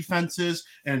confuse defenses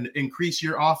and increase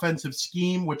your offensive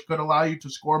scheme, which could allow you to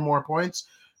score more points.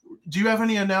 Do you have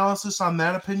any analysis on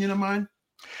that opinion of mine?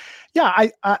 Yeah,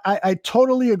 I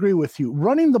totally agree with you.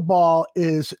 Running the ball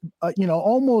is,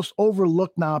 almost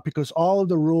overlooked now because all of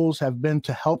the rules have been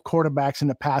to help quarterbacks in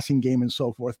the passing game and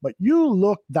so forth. But you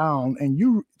look down and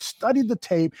you study the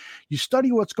tape, you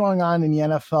study what's going on in the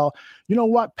NFL. You know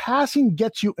what? Passing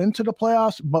gets you into the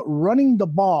playoffs, but running the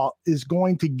ball is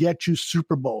going to get you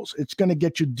Super Bowls. It's going to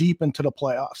get you deep into the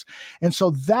playoffs. And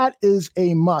so that is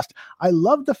a must. I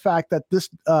love the fact that this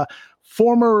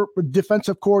former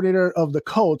defensive coordinator of the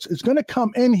Colts is going to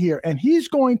come in here and he's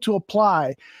going to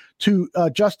apply to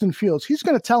Justin Fields. He's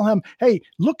going to tell him, hey,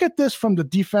 look at this from the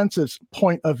defensive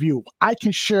point of view. I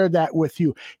can share that with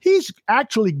you. He's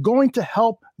actually going to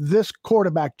help this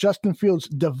quarterback, Justin Fields,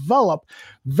 develop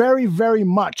very, very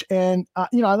much. And, I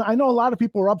know a lot of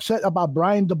people are upset about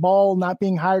Brian Daboll not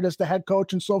being hired as the head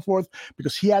coach and so forth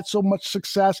because he had so much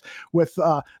success with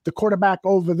the quarterback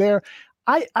over there.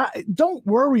 I don't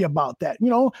worry about that.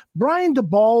 Brian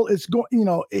Daboll is going,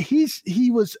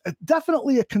 he was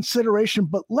definitely a consideration,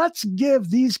 but let's give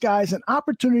these guys an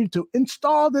opportunity to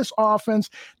install this offense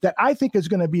that I think is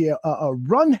going to be a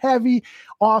run heavy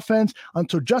offense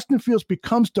until Justin Fields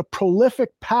becomes the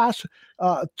prolific pass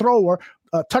thrower,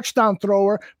 touchdown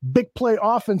thrower, big play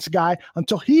offense guy.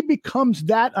 Until he becomes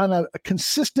that on a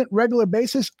consistent, regular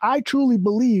basis, I truly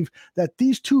believe that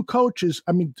these two coaches,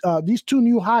 these two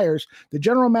new hires, the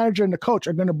general manager and the coach,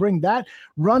 are going to bring that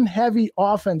run-heavy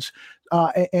offense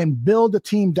and build a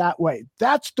team that way.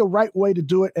 That's the right way to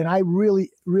do it, and I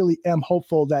really, really am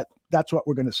hopeful that that's what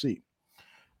we're going to see.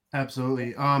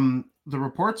 Absolutely. The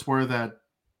reports were that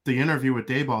the interview with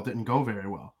Daboll didn't go very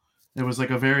well. It was like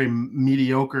a very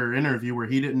mediocre interview where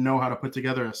he didn't know how to put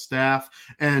together a staff.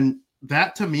 And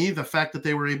that, to me, the fact that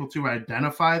they were able to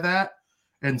identify that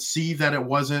and see that it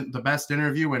wasn't the best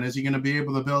interview, and is he going to be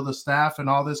able to build a staff and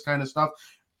all this kind of stuff.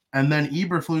 And then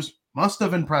Eberflus must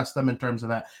have impressed them in terms of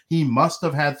that. He must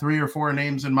have had 3 or 4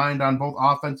 names in mind on both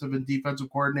offensive and defensive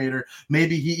coordinator.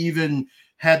 Maybe he even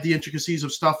had the intricacies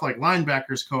of stuff like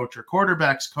linebackers coach or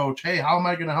quarterbacks coach. Hey, how am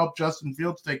I going to help Justin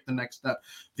Fields take the next step?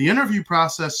 The interview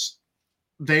process,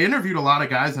 they interviewed a lot of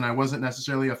guys, and I wasn't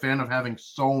necessarily a fan of having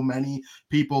so many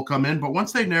people come in. But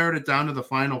once they narrowed it down to the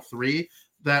final 3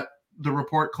 that the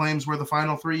report claims were the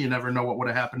final 3, you never know what would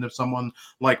have happened if someone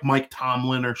like Mike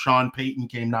Tomlin or Sean Payton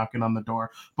came knocking on the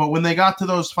door. But when they got to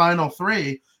those final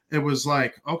 3, it was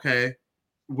like, okay,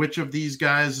 which of these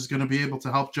guys is going to be able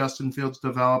to help Justin Fields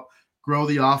develop, grow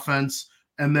the offense,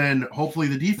 and then hopefully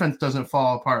the defense doesn't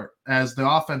fall apart as the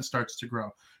offense starts to grow.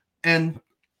 And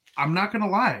I'm not going to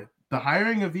lie, the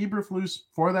hiring of Eberflus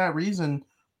for that reason,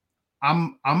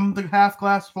 I'm the half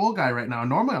glass full guy right now.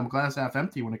 Normally I'm glass half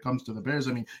empty when it comes to the Bears.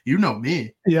 I mean, you know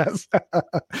me. Yes.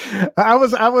 I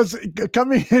was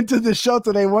coming into the show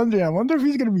today wondering, I wonder if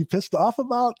he's going to be pissed off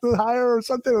about the hire or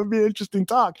something. It would be an interesting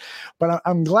talk. But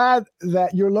I'm glad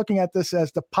that you're looking at this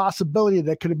as the possibility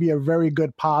that could be a very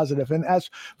good positive. And as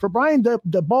for Brian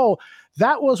Daboll,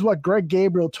 that was what Greg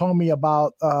Gabriel told me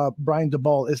about Brian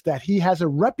Daboll, is that he has a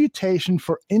reputation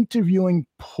for interviewing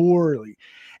poorly.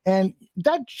 And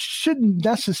that shouldn't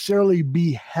necessarily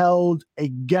be held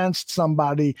against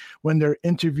somebody when they're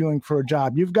interviewing for a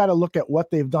job. You've got to look at what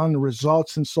they've done, the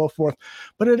results and so forth.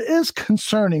 But it is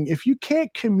concerning if you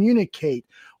can't communicate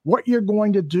what you're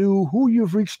going to do, who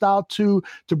you've reached out to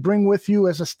bring with you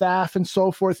as a staff and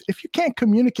so forth. If you can't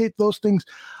communicate those things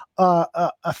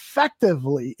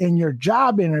effectively in your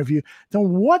job interview, then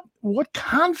what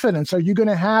confidence are you going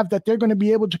to have that they're going to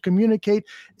be able to communicate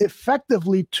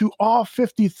effectively to all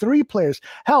 53 players?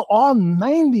 Hell, all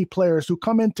 90 players who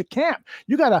come into camp.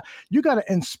 You gotta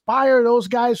inspire those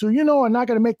guys who are not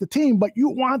going to make the team, but you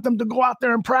want them to go out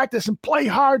there and practice and play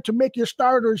hard to make your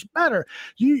starters better.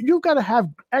 You've got to have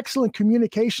excellent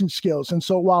communication skills. And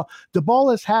so while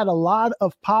Daboll has had a lot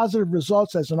of positive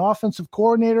results as an offensive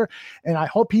coordinator, and I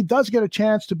hope he does get a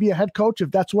chance to be a head coach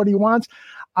if that's what he wants,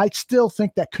 I still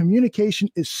think that communication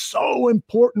is so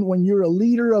important when you're a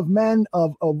leader of men,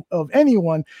 of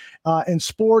anyone in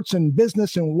sports and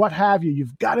business and what have you.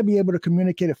 You've got to be able to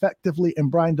communicate effectively,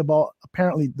 and Brian Daboll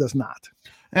apparently does not.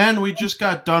 And we just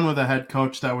got done with a head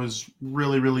coach that was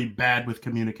really, really bad with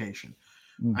communication.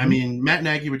 I mean, Matt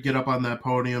Nagy would get up on that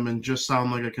podium and just sound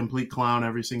like a complete clown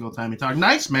every single time he talked.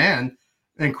 Nice man,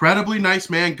 incredibly nice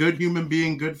man, good human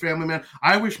being, good family man.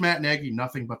 I wish Matt Nagy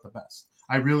nothing but the best.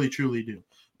 I really, truly do.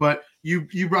 But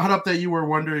you brought up that you were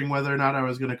wondering whether or not I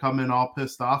was going to come in all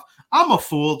pissed off. I'm a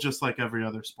fool just like every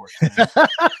other sports fan.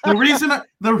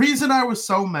 the reason I was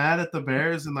so mad at the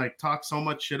Bears and like talked so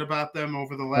much shit about them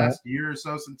over the last year or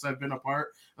so since I've been a part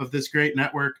of this great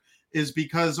network is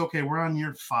because, okay, we're on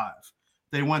year 5.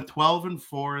 They went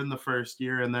 12-4 in the first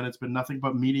year, and then it's been nothing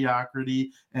but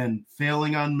mediocrity and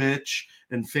failing on Mitch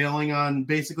and failing on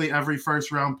basically every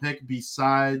first-round pick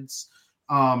besides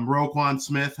Roquan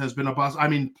Smith has been a bust. I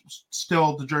mean,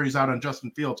 still the jury's out on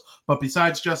Justin Fields, but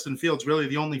besides Justin Fields, really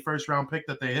the only first-round pick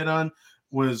that they hit on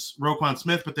was Roquan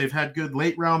Smith, but they've had good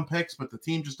late-round picks, but the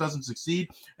team just doesn't succeed,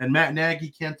 and Matt Nagy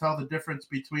can't tell the difference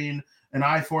between an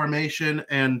I formation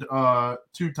and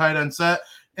 2 tight end set.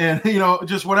 And,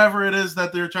 just whatever it is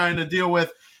that they're trying to deal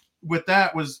with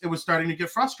that it was starting to get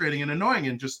frustrating and annoying,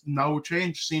 and just no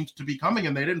change seems to be coming.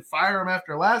 And they didn't fire him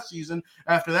after last season,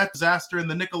 after that disaster in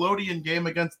the Nickelodeon game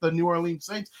against the New Orleans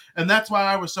Saints. And that's why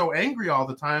I was so angry all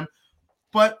the time.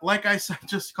 But like I said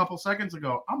just a couple seconds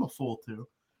ago, I'm a fool too.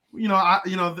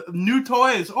 The new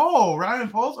toys. Oh, Ryan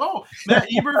Poles. Oh, Matt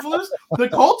Eberflus. The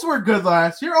Colts were good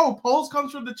last year. Oh, Poles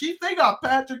comes from the Chiefs. They got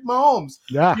Patrick Mahomes.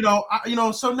 Yeah.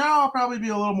 So now I'll probably be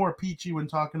a little more peachy when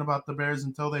talking about the Bears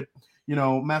until they,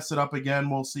 mess it up again.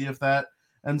 We'll see if that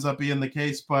ends up being the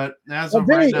case. But as of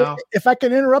right now, if I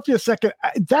can interrupt you a second,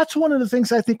 that's one of the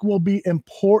things I think will be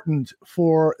important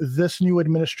for this new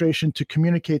administration to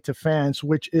communicate to fans,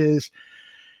 which is,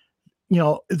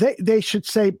 they should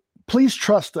say, please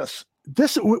trust us.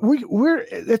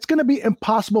 It's going to be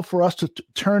impossible for us to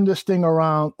turn this thing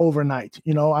around overnight.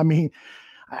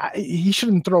 He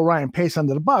shouldn't throw Ryan Pace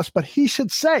under the bus, but he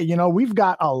should say, we've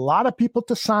got a lot of people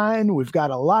to sign. We've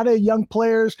got a lot of young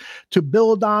players to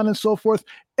build on and so forth.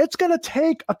 It's going to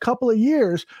take a couple of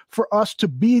years for us to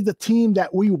be the team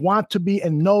that we want to be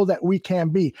and know that we can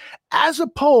be, as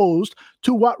opposed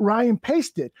to what Ryan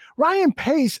Pace did. Ryan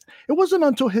Pace, it wasn't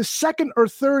until his second or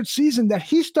third season that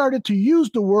he started to use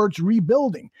the words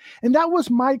rebuilding. And that was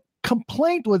my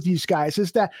complaint with these guys,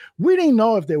 is that we didn't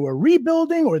know if they were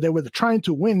rebuilding or they were trying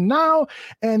to win now.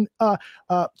 And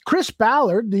Chris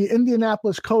Ballard, the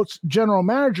Indianapolis Colts general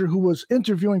manager, who was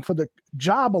interviewing for the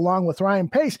job along with Ryan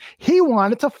Pace, he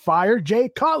wanted to fire Jay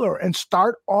Cutler and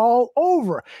start all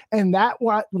over. And that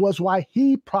was why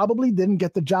he probably didn't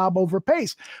get the job over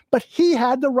Pace. But he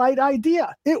had the right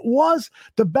idea. It was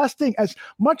the best thing. As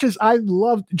much as I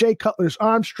loved Jay Cutler's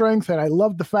arm strength and I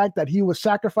loved the fact that he would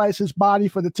sacrifice his body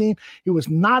for the team, he was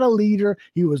not a leader.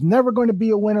 He was never going to be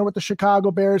a winner with the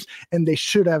Chicago Bears, and they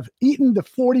should have eaten the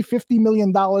 $40-50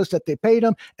 million that they paid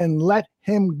him and let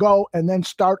him go and then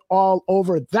start all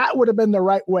over. That would have been the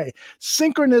right way.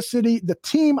 Synchronicity, the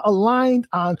team aligned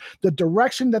on the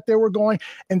direction that they were going.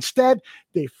 Instead,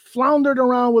 they floundered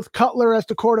around with Cutler as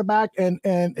the quarterback, and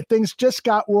things just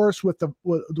got worse with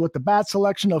the bad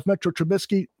selection of Mitchell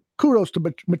Trubisky. Kudos to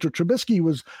Mitchell Trubisky. He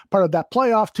was part of that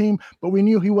playoff team, but we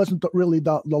knew he wasn't really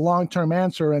the long-term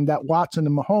answer, and that Watson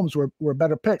and Mahomes were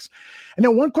better picks. And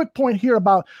then one quick point here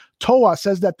about Toa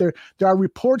says that there are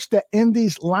reports that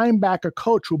Indy's linebacker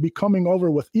coach will be coming over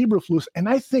with Eberflus, and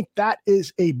I think that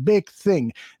is a big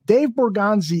thing. Dave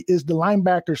Borgonzi is the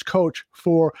linebackers coach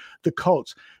for the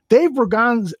Colts. Dave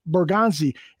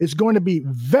Borgonzi is going to be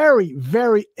very,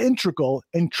 very integral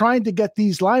in trying to get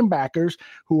these linebackers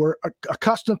who are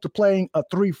accustomed to playing a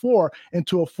 3-4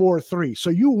 into a 4-3. So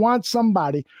you want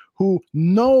somebody who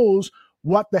knows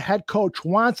what the head coach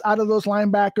wants out of those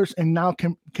linebackers and now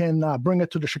can bring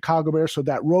it to the Chicago Bears so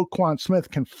that Roquan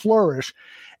Smith can flourish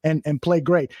and play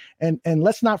great. And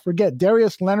let's not forget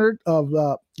Darius Leonard of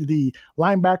the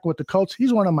linebacker with the Colts.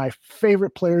 He's one of my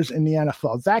favorite players in the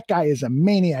NFL. That guy is a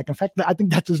maniac. In fact, I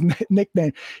think that's his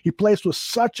nickname. He plays with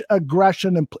such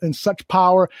aggression and such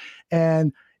power.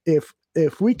 And if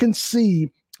we can see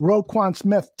Roquan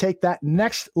Smith take that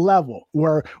next level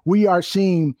where we are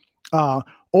seeing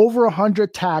over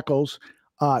 100 tackles,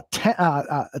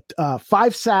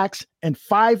 5 sacks and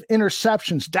 5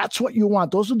 interceptions. That's what you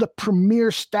want. Those are the premier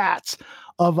stats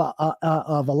of a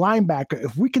linebacker.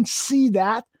 If we can see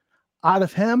that out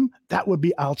of him, that would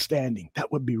be outstanding.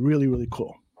 That would be really, really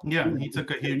cool. Yeah, he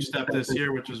took a huge step this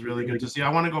year, which was really good to see. I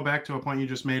want to go back to a point you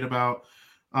just made about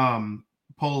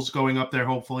Poles going up there,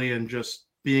 hopefully, and just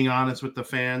being honest with the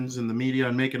fans and the media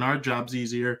and making our jobs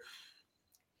easier.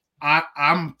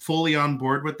 I'm fully on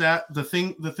board with that. The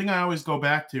thing I always go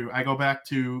back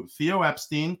to Theo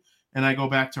Epstein and I go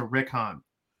back to Rick Hahn.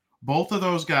 both of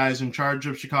those guys in charge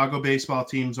of Chicago baseball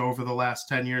teams over the last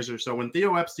 10 years or so. When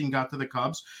Theo Epstein got to the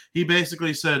Cubs, he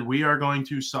basically said, we are going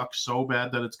to suck so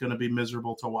bad that it's going to be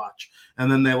miserable to watch.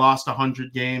 And then they lost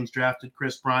 100 games, drafted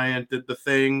Chris Bryant, did the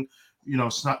thing,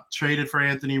 traded for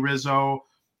Anthony Rizzo,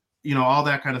 all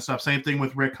that kind of stuff. Same thing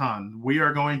with Rick Hahn. We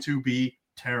are going to be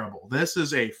terrible. This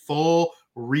is a full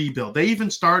rebuild. They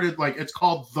even started it's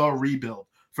called the rebuild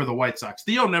for the White Sox.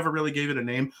 Theo never really gave it a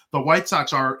name. The White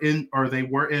Sox they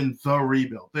were in the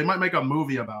rebuild. They might make a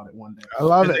movie about it one day. I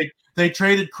love it. They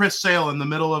traded Chris Sale in the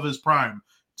middle of his prime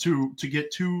to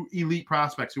get two elite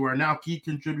prospects who are now key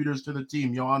contributors to the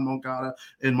team, Yohan Moncada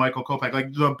and Michael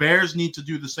Kopech. The Bears need to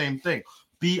do the same thing.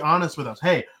 Be honest with us.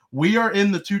 Hey, we are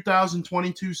in the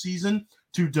 2022 season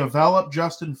to develop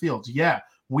Justin Fields. Yeah,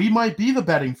 we might be the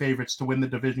betting favorites to win the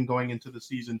division going into the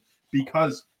season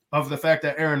because of the fact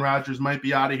that Aaron Rodgers might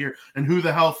be out of here. And who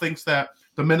the hell thinks that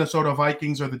the Minnesota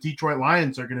Vikings or the Detroit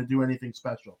Lions are going to do anything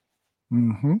special?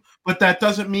 Mm-hmm. But that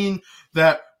doesn't mean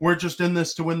that we're just in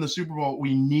this to win the Super Bowl.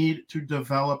 We need to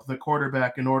develop the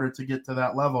quarterback in order to get to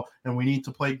that level. And we need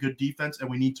to play good defense and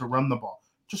we need to run the ball.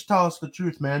 Just tell us the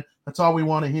truth, man. That's all we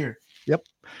want to hear. Yep,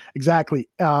 exactly.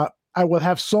 I would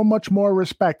have so much more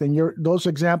respect. And those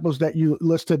examples that you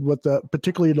listed with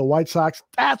particularly the White Sox,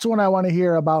 that's what I want to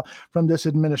hear about from this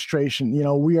administration.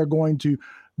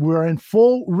 We're in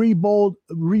full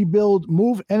rebuild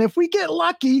move. And if we get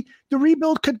lucky, the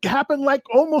rebuild could happen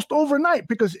almost overnight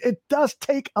because it does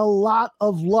take a lot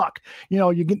of luck.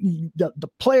 You get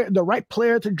the right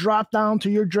player to drop down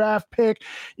to your draft pick,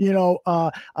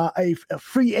 a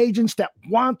free agents that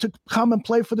want to come and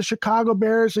play for the Chicago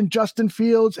Bears and Justin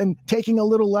Fields and taking a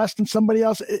little less than somebody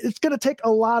else. It's going to take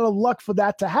a lot of luck for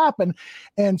that to happen.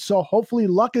 And so hopefully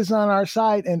luck is on our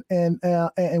side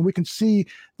and we can see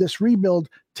this rebuild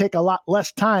take a lot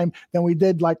less time than we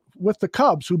did with the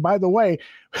Cubs, who, by the way,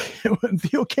 when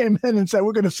Theo came in and said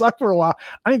we're going to suck for a while,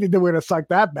 I didn't think they were going to suck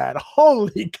that bad.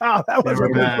 Holy cow, that was a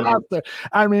disaster.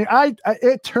 I mean,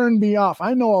 it turned me off.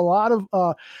 I know a lot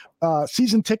of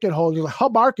season ticket holders.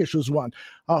 Hub Arkish was one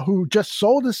who just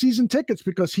sold his season tickets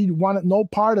because he wanted no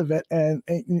part of it, and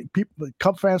people,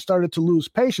 Cub fans started to lose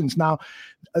patience. Now,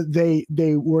 they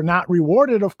were not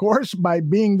rewarded, of course, by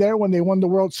being there when they won the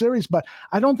World Series, but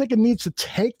I don't think it needs to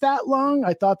take that long.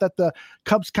 I thought that the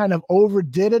Cubs kind of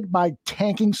overdid it by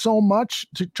tanking so much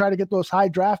to try to get those high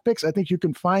draft picks. I think you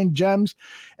can find gems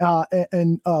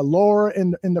and lower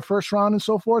in the first round and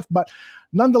so forth, but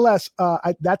nonetheless,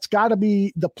 that's got to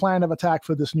be the plan of attack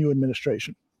for this new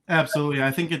administration. Absolutely.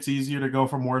 I think it's easier to go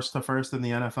from worst to first in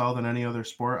the NFL than any other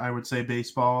sport. I would say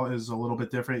baseball is a little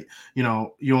bit different. You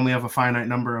only have a finite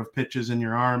number of pitches in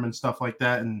your arm and stuff like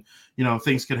that. And,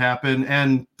 things could happen.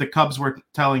 And the Cubs were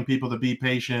telling people to be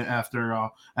patient after,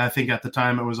 I think at the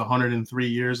time it was 103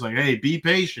 years. Hey, be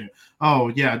patient. Oh,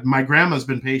 yeah, my grandma's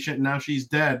been patient and now she's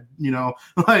dead.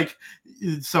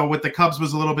 So with the Cubs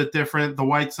was a little bit different. The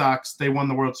White Sox, they won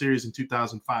the World Series in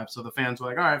 2005. So the fans were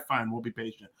all right, fine, we'll be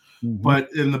patient. Mm-hmm. But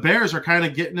the Bears are kind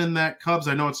of getting in that Cubs.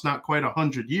 I know it's not quite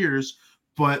 100 years,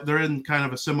 but they're in kind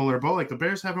of a similar boat. The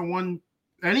Bears haven't won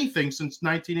anything since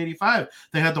 1985.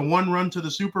 They had the one run to the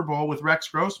Super Bowl with Rex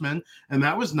Grossman, and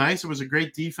that was nice. It was a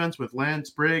great defense with Lance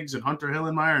Briggs and Hunter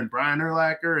Hillenmeyer and Brian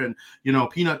Urlacher and,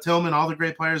 Peanut Tillman, all the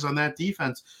great players on that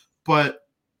defense.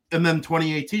 And then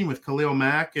 2018 with Khalil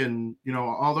Mack and,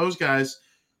 all those guys,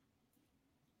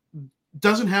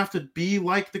 doesn't have to be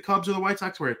like the Cubs or the White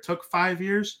Sox where it took 5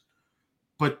 years.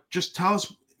 But just tell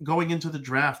us going into the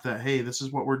draft that, hey, this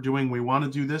is what we're doing. We want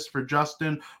to do this for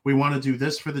Justin. We want to do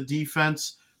this for the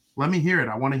defense. Let me hear it.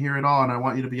 I want to hear it all, and I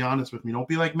want you to be honest with me. Don't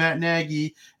be like Matt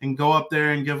Nagy and go up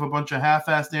there and give a bunch of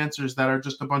half-assed answers that are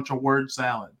just a bunch of word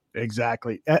salad.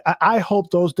 Exactly. I hope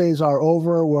those days are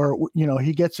over where,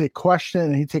 he gets a question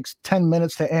and he takes 10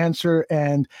 minutes to answer,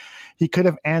 and he could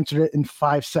have answered it in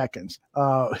 5 seconds.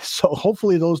 So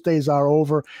hopefully those days are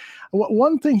over.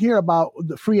 One thing here about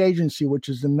the free agency, which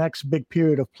is the next big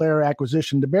period of player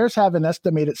acquisition, the Bears have an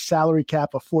estimated salary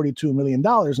cap of $42 million.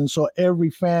 And so every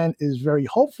fan is very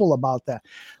hopeful about that.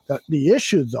 The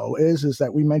issue, though, is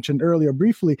that we mentioned earlier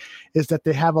briefly, is that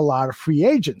they have a lot of free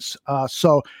agents.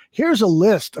 So here's a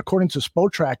list, according to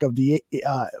Spotrac, of the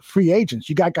free agents.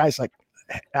 You got guys like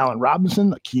Allen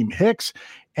Robinson, Akeem Hicks,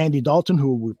 Andy Dalton,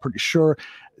 who we're pretty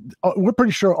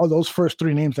sure all those first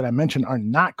three names that I mentioned are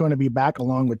not going to be back,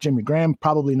 along with Jimmy Graham,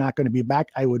 probably not going to be back.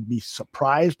 I would be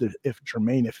surprised if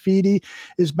Jermaine Ifedi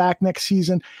is back next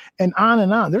season, and on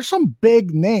and on. There's some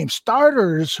big names,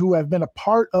 starters who have been a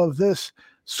part of this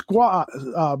squad,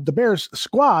 the Bears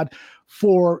squad,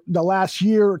 for the last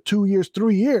year, 2 years,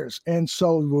 3 years. And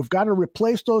so we've got to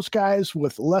replace those guys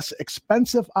with less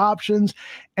expensive options,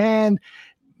 and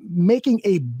making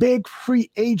a big free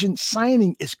agent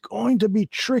signing is going to be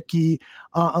tricky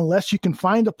unless you can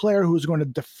find a player who's going to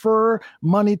defer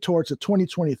money towards the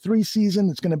 2023 season.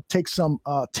 It's going to take some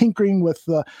tinkering with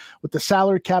the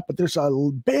salary cap, but there's a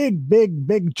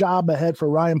big job ahead for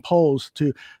Ryan Poles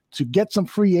to get some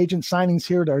free agent signings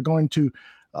here that are going to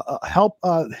help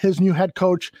his new head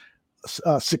coach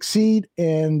succeed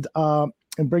and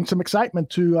bring some excitement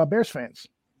to Bears fans.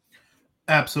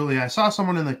 Absolutely. I saw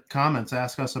someone in the comments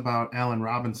ask us about Allen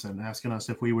Robinson, asking us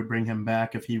if we would bring him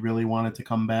back if he really wanted to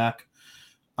come back.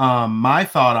 My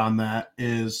thought on that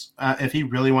is if he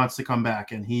really wants to come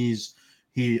back and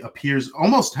he appears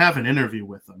almost have an interview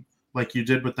with them like you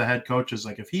did with the head coaches,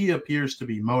 like if he appears to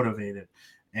be motivated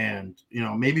and,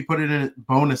 maybe put it in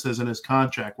bonuses in his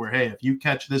contract where, hey, if you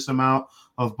catch this amount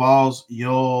of balls,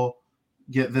 you'll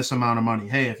get this amount of money.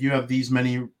 Hey, if you have this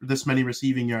many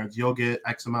receiving yards, you'll get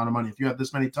X amount of money. If you have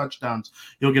this many touchdowns,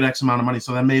 you'll get X amount of money.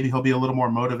 So then maybe he'll be a little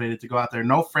more motivated to go out there.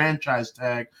 No franchise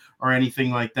tag or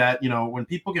anything like that. When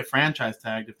people get franchise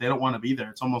tagged, if they don't want to be there,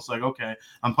 it's almost like, okay,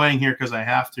 I'm playing here because I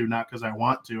have to, not because I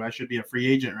want to. I should be a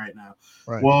free agent right now.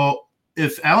 Right. Well,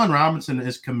 if Allen Robinson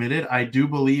is committed, I do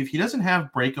believe he doesn't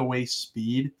have breakaway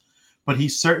speed, but he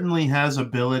certainly has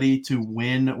ability to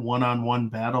win one-on-one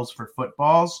battles for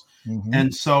footballs. Mm-hmm.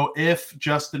 And so if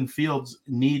Justin Fields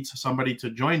needs somebody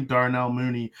to join Darnell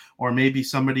Mooney, or maybe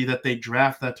somebody that they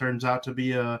draft that turns out to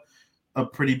be a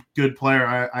pretty good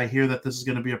player, I hear that this is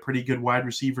going to be a pretty good wide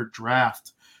receiver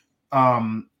draft.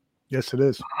 Yes, it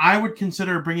is. I would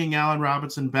consider bringing Allen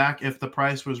Robinson back if the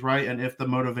price was right and if the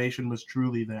motivation was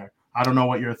truly there. I don't know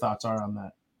what your thoughts are on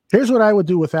that. Here's what I would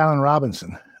do with Allen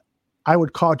Robinson. I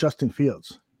would call Justin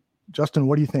Fields. Justin,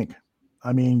 what do you think?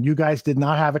 I mean, you guys did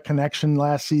not have a connection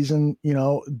last season.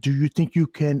 Do you think you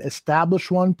can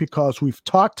establish one? Because we've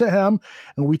talked to him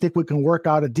and we think we can work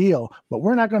out a deal, but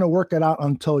we're not going to work it out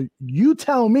until you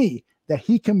tell me that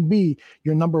he can be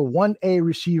your number 1A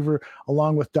receiver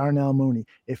along with Darnell Mooney.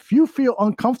 If you feel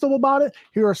uncomfortable about it,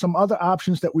 here are some other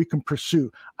options that we can pursue.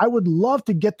 I would love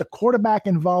to get the quarterback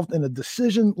involved in a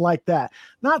decision like that.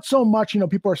 Not so much,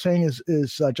 people are saying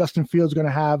is Justin Fields going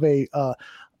to have a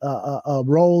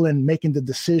role in making the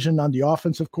decision on the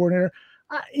offensive coordinator?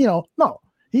 No.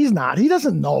 He's not. He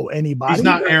doesn't know anybody. He's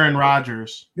not Aaron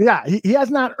Rodgers. Yeah, he has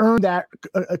not earned that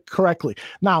correctly.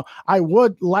 Now, I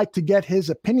would like to get his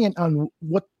opinion on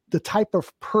what the type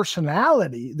of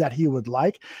personality that he would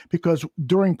like, because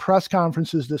during press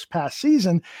conferences this past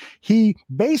season, he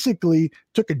basically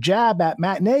took a jab at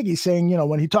Matt Nagy, saying,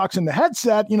 when he talks in the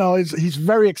headset, he's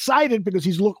very excited because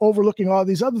he's overlooking all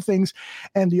these other things.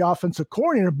 And the offensive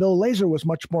coordinator, Bill Lazor, was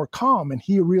much more calm, and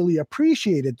he really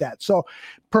appreciated that. So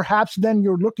perhaps then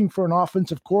you're looking for an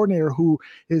offensive coordinator who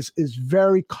is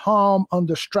very calm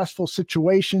under stressful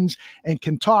situations and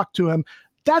can talk to him.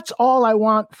 That's all I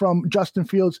want from Justin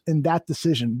Fields in that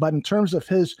decision. But in terms of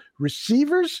his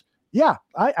receivers, yeah,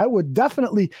 I would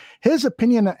definitely, his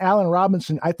opinion on Allen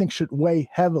Robinson, I think, should weigh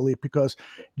heavily, because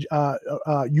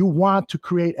you want to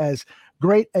create as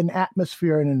great an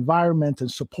atmosphere and environment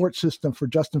and support system for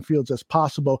Justin Fields as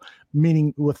possible,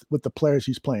 meaning with the players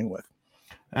he's playing with.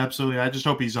 Absolutely. I just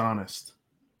hope he's honest,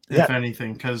 if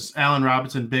anything, because Allen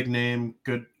Robinson, big name,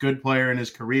 good player in his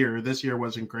career. This year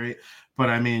wasn't great, but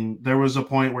I mean, there was a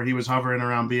point where he was hovering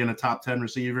around being a top 10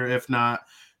 receiver, if not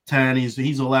 10.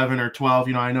 He's 11 or 12.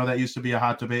 I know that used to be a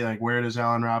hot debate. Like, where does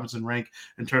Allen Robinson rank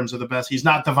in terms of the best? He's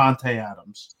not Devontae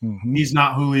Adams. Mm-hmm. He's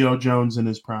not Julio Jones in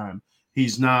his prime.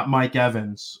 He's not Mike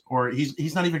Evans, or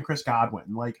he's not even Chris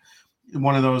Godwin, like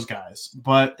one of those guys.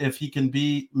 But if he can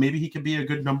be, maybe he can be a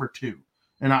good number 2.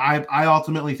 And I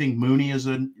ultimately think Mooney is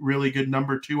a really good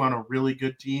number 2 on a really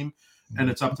good team. And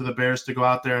it's up to the Bears to go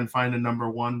out there and find a number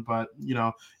 1. But, you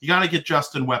got to get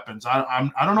Justin weapons.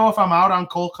 I don't know if I'm out on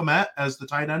Cole Kmet as the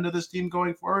tight end of this team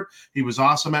going forward. He was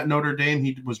awesome at Notre Dame.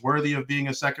 He was worthy of being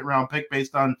a second-round pick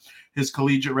based on his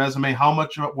collegiate resume. How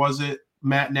much was it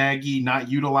Matt Nagy not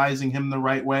utilizing him the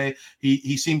right way?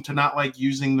 He seemed to not like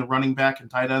using the running back and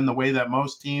tight end the way that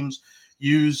most teams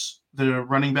use the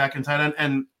running back and tight end.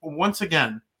 And once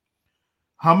again,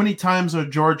 how many times are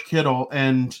George Kittle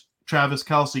and Travis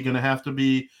Kelce going to have to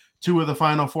be 2 of the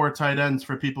final 4 tight ends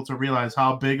for people to realize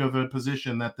how big of a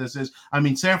position that this is? I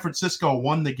mean, San Francisco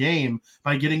won the game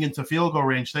by getting into field goal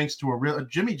range thanks to a real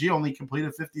Jimmy G only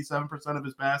completed 57% of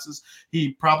his passes.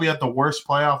 He probably had the worst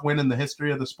playoff win in the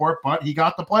history of the sport, but he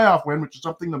got the playoff win, which is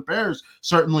something the Bears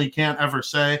certainly can't ever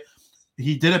say.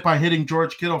 He did it by hitting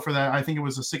George Kittle for that. I think it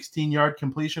was a 16-yard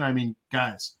completion. I mean,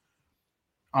 guys,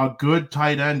 a good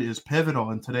tight end is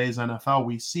pivotal in today's NFL.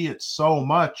 We see it so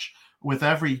much with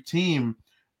every team.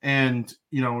 And,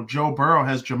 Joe Burrow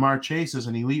has Jamar Chase as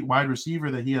an elite wide receiver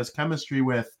that he has chemistry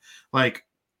with. Like,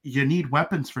 you need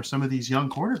weapons for some of these young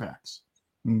quarterbacks.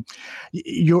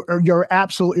 You're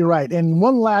absolutely right. And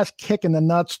one last kick in the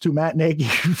nuts to Matt Nagy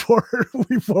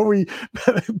before we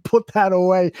put that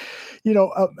away.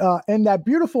 In that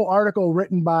beautiful article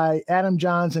written by Adam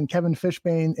Johns and Kevin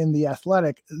Fishbane in The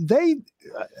Athletic, they,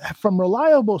 from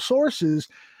reliable sources,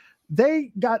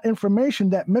 they got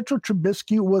information that Mitchell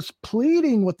Trubisky was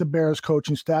pleading with the Bears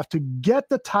coaching staff to get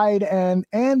the tight end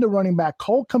and the running back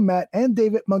Cole Kmet and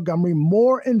David Montgomery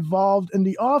more involved in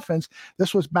the offense.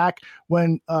 This was back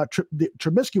when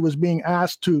Trubisky was being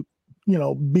asked to,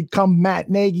 become Matt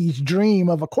Nagy's dream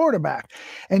of a quarterback.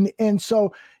 And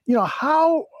so,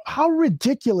 how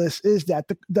ridiculous is that?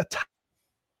 The tight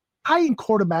end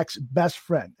quarterback's best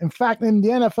friend. In fact, in the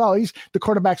NFL, he's the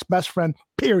quarterback's best friend,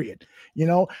 period.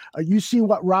 You see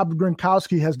what Rob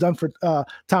Gronkowski has done for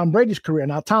Tom Brady's career.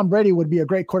 Now, Tom Brady would be a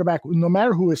great quarterback no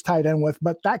matter who is tight end with,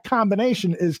 but that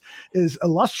combination is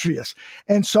illustrious.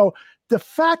 And so the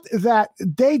fact that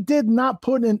they did not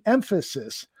put an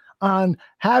emphasis on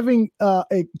having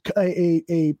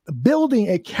a building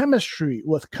a chemistry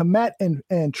with Kmet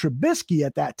and Trubisky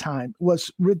at that time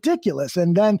was ridiculous.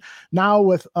 And then now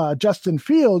with Justin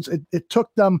Fields, it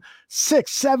took them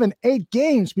 6, 7, 8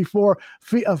 games before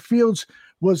Fields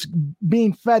was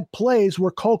being fed plays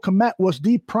where Cole Kmet was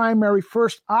the primary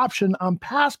first option on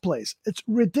pass plays. It's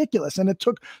ridiculous. And it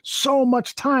took so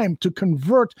much time to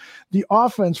convert the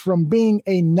offense from being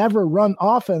a never run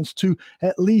offense to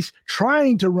at least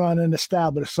trying to run and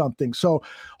establish something. So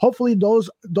hopefully those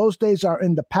days are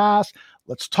in the past.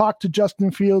 Let's talk to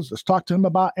Justin Fields. Let's talk to him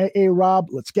about Rob.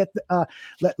 Let's get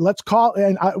let's call.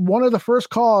 And one of the first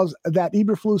calls that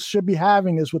Eberflus should be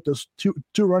having is with those two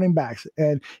running backs,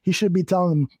 and he should be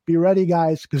telling them, "Be ready,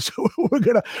 guys, because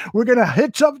we're gonna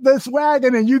hitch up this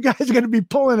wagon, and you guys are gonna be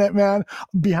pulling it, man.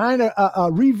 Behind a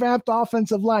revamped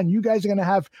offensive line, you guys are gonna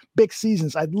have big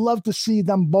seasons. I'd love to see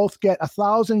them both get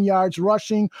 1,000 yards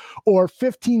rushing or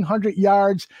 1,500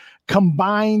 yards."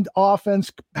 Combined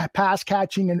offense, pass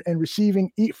catching and receiving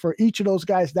for each of those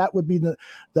guys. That would be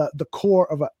the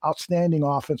core of an outstanding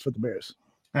offense for the Bears.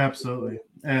 Absolutely.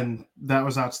 And that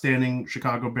was outstanding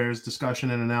Chicago Bears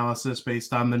discussion and analysis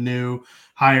based on the new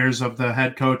hires of the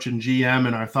head coach and GM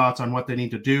and our thoughts on what they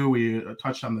need to do. We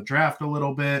touched on the draft a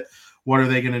little bit. What are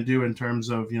they going to do in terms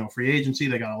of, free agency?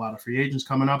 They got a lot of free agents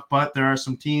coming up, but there are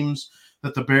some teams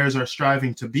that the Bears are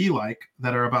striving to be like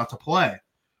that are about to play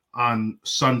on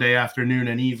Sunday afternoon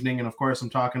and evening. And of course, I'm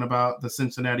talking about the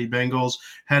Cincinnati Bengals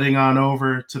heading on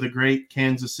over to the great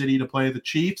Kansas City to play the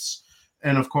Chiefs.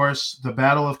 And of course, the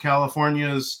Battle of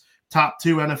California's top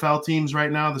 2 NFL teams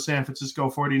right now, the San Francisco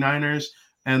 49ers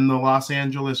and the Los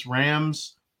Angeles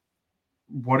Rams.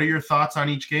 What are your thoughts on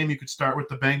each game? You could start with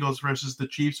the Bengals versus the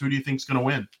Chiefs. Who do you think is going to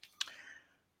win?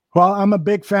 Well, I'm a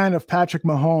big fan of Patrick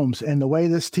Mahomes, and the way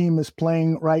this team is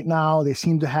playing right now, they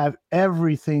seem to have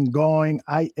everything going.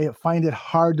 I find it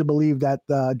hard to believe that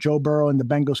Joe Burrow and the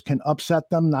Bengals can upset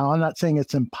them. Now, I'm not saying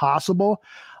it's impossible,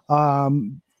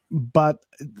 but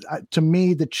to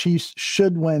me, the Chiefs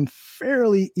should win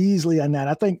fairly easily on that.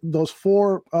 I think those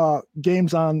 4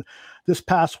 games on this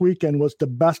past weekend was the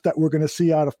best that we're going to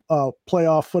see out of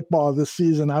playoff football this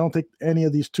season. I don't think any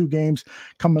of these 2 games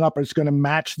coming up is going to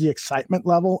match the excitement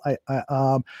level.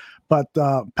 But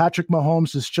Patrick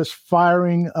Mahomes is just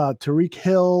firing. Tyreek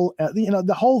Hill,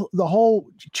 the whole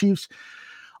Chiefs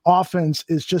offense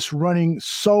is just running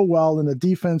so well, and the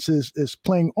defense is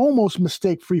playing almost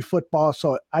mistake-free football.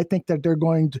 So I think that they're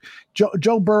going to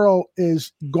Joe Burrow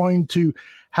is going to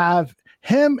have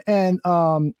him and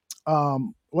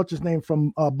what's his name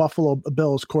from Buffalo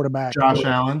Bills quarterback? Josh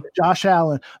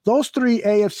Allen. Those 3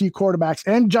 AFC quarterbacks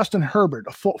and Justin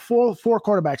Herbert, four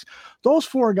quarterbacks. Those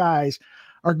 4 guys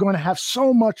are going to have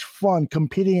so much fun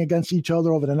competing against each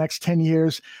other over the next 10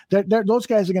 years. Those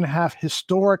guys are going to have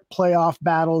historic playoff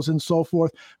battles and so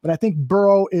forth. But I think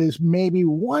Burrow is maybe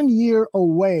 1 year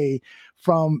away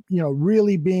from,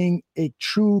 really being a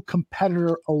true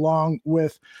competitor along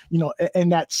with, in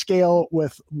that scale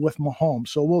with Mahomes.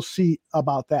 So we'll see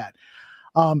about that.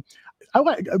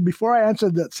 Before I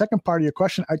answer the second part of your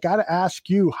question, I got to ask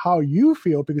you how you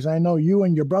feel, because I know you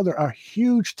and your brother are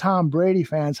huge Tom Brady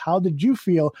fans. How did you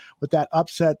feel with that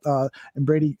upset and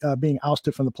Brady being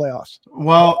ousted from the playoffs?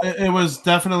 Well, it was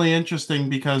definitely interesting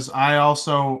because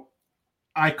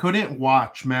I couldn't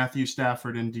watch Matthew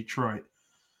Stafford in Detroit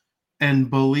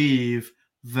and believe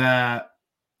that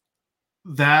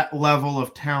level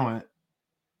of talent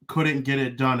couldn't get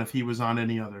it done if he was on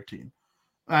any other team.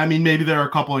 I mean, maybe there are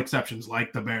a couple exceptions,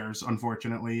 like the Bears,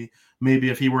 unfortunately. Maybe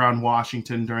if he were on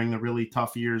Washington during the really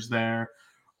tough years there,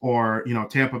 or,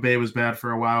 Tampa Bay was bad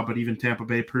for a while, but even Tampa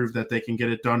Bay proved that they can get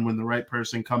it done when the right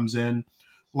person comes in.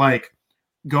 Like,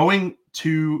 going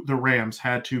to the Rams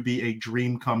had to be a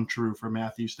dream come true for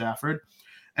Matthew Stafford.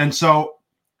 And so,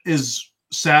 as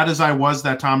sad as I was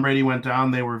that Tom Brady went down,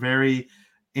 they were very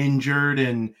injured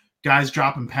and guys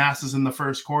dropping passes in the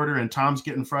first quarter, and Tom's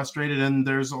getting frustrated. And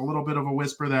there's a little bit of a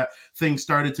whisper that things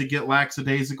started to get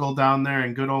lackadaisical down there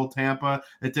in good old Tampa.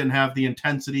 It didn't have the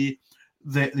intensity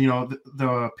that,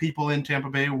 the people in Tampa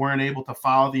Bay weren't able to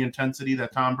follow the intensity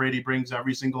that Tom Brady brings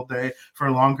every single day for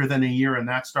longer than a year. And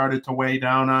that started to weigh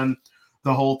down on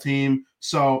the whole team.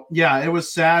 So yeah, it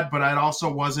was sad, but it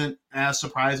also wasn't as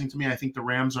surprising to me. I think the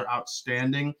Rams are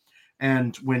outstanding.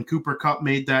 And when Cooper Kupp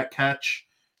made that catch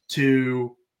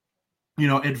to,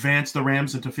 advance the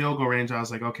Rams into field goal range, I was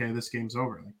like, okay, this game's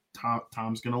over. Like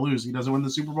Tom's going to lose. He doesn't win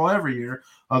the Super Bowl every year.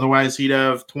 Otherwise, he'd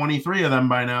have 23 of them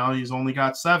by now. He's only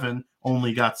got 7.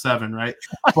 Right?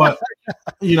 But,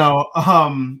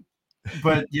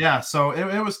 but yeah, so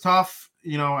it was tough.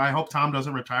 I hope Tom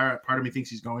doesn't retire. Part of me thinks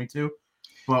he's going to.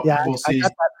 But yeah, we'll see. I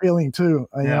got that feeling too.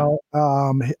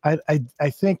 I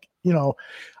think,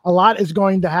 a lot is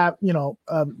going to have,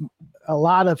 a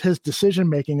lot of his decision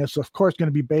making is, of course, going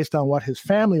to be based on what his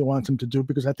family wants him to do,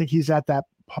 because I think he's at that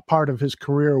part of his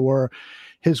career where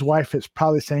his wife is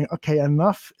probably saying, okay,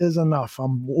 enough is enough.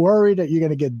 I'm worried that you're going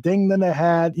to get dinged in the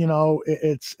head.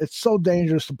 It's so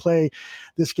dangerous to play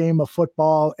this game of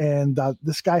football. And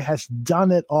this guy has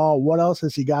done it all. What else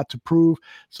has he got to prove?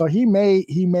 So he may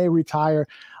retire.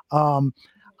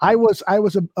 I was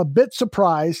a bit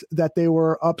surprised that they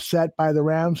were upset by the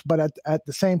Rams, but at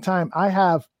the same time, I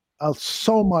have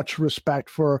so much respect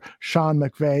for Sean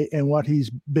McVay and what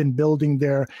he's been building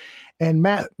there. And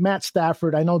Matt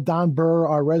Stafford, I know Don Burr,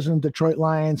 our resident Detroit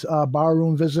Lions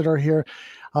barroom visitor here,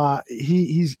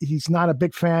 he's not a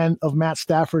big fan of Matt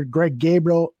Stafford. Greg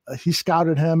Gabriel, he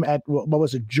scouted him at, what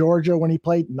was it, Georgia when he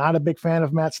played? Not a big fan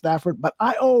of Matt Stafford. But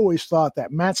I always thought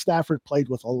that Matt Stafford played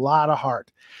with a lot of heart.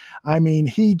 I mean,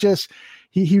 he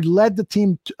led the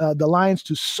team, the Lions,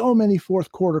 to so many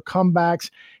fourth quarter comebacks.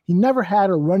 He never had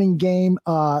a running game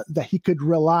that he could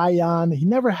rely on. He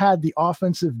never had the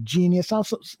offensive genius.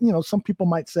 Also, some people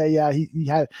might say, yeah, he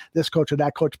had this coach or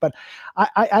that coach. But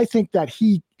I think that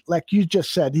he, like you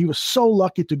just said, he was so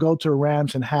lucky to go to the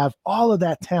Rams and have all of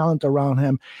that talent around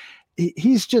him.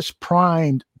 He's just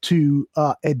primed to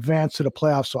advance to the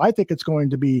playoffs. So I think it's going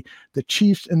to be the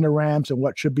Chiefs and the Rams in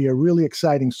what should be a really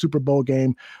exciting Super Bowl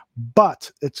game.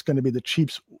 But it's going to be the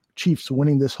Chiefs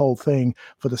winning this whole thing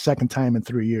for the second time in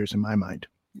 3 years, in my mind.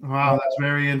 Wow, that's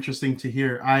very interesting to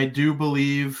hear. I do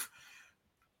believe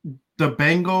the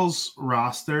Bengals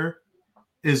roster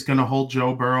is going to hold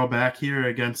Joe Burrow back here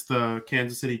against the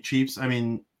Kansas City Chiefs. I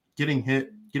mean,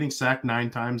 getting sacked 9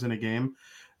 times in a game,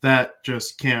 that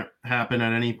just can't happen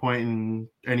at any point in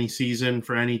any season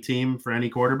for any team, for any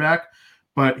quarterback.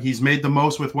 But he's made the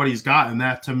most with what he's got, and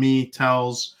that to me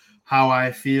tells how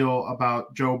I feel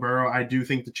about Joe Burrow. I do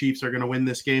think the Chiefs are going to win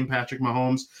this game. Patrick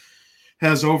Mahomes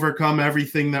has overcome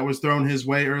everything that was thrown his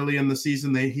way early in the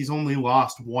season. He's only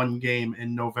lost 1 game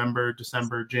in November,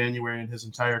 December, January in his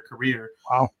entire career.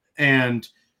 Wow. And,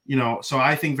 so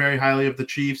I think very highly of the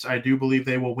Chiefs. I do believe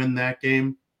they will win that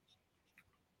game.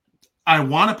 I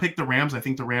want to pick the Rams. I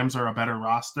think the Rams are a better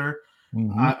roster.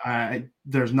 Mm-hmm.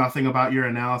 There's nothing about your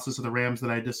analysis of the Rams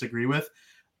that I disagree with.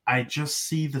 I just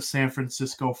see the San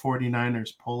Francisco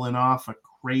 49ers pulling off a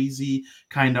crazy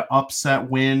kind of upset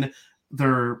win.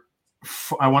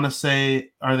 I want to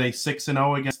say, are they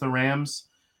 6-0 against the Rams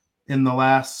in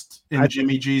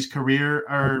Jimmy G's career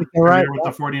with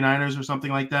the 49ers or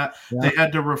something like that? Yeah. They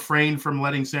had to refrain from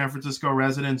letting San Francisco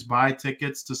residents buy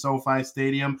tickets to SoFi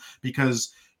Stadium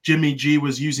because Jimmy G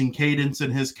was using cadence in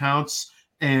his counts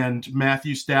and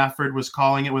Matthew Stafford was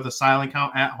calling it with a silent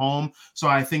count at home. So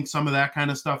I think some of that kind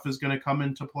of stuff is going to come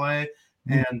into play.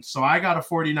 Mm-hmm. And so I got a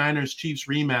 49ers Chiefs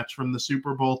rematch from the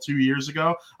Super Bowl 2 years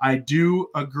ago. I do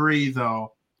agree,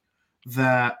 though,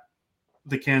 that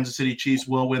the Kansas City Chiefs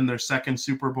will win their second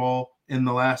Super Bowl in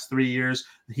the last 3 years.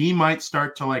 He might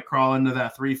start to crawl into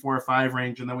that 3, 4, 5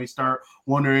 range. And then we start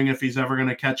wondering if he's ever going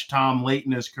to catch Tom late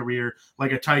in his career,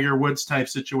 like a Tiger Woods type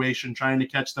situation, trying to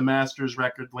catch the Masters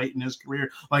record late in his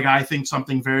career. I think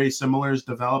something very similar is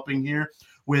developing here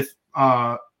with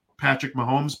Patrick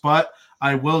Mahomes, but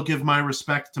I will give my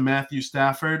respect to Matthew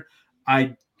Stafford.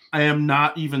 I am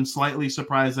not even slightly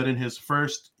surprised that in his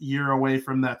first year away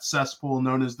from that cesspool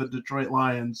known as the Detroit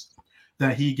Lions,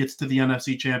 that he gets to the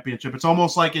NFC Championship. It's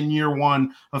almost like in year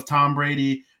 1 of Tom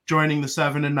Brady joining the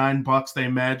 7-9 Bucks, they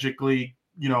magically,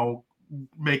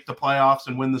 make the playoffs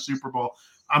and win the Super Bowl.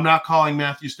 I'm not calling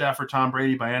Matthew Stafford Tom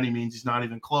Brady by any means. He's not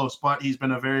even close, but he's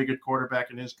been a very good quarterback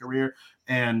in his career,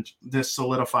 and this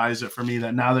solidifies it for me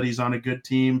that now that he's on a good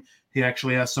team, he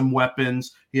actually has some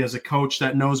weapons. He has a coach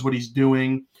that knows what he's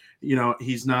doing.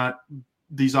 He's not –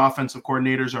 these offensive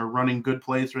coordinators are running good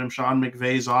plays for him. Sean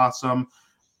McVay's awesome.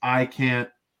 I can't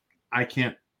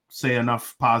say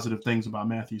enough positive things about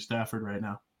Matthew Stafford right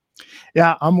now.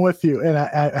 Yeah, I'm with you. And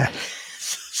I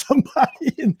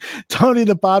somebody in Tony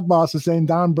the Pod Boss is saying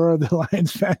Don Burrow, the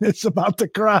Lions fan, is about to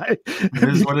cry. It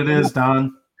is what it is,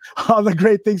 Don. All the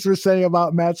great things we're saying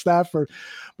about Matt Stafford.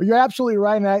 But you're absolutely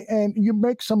right, and you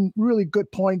make some really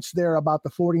good points there about the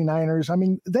 49ers. I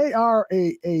mean, they are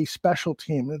a special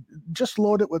team, just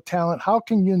loaded with talent. How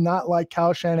can you not like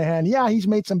Kyle Shanahan? Yeah, he's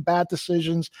made some bad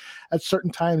decisions at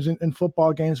certain times in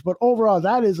football games, but overall,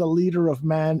 that is a leader of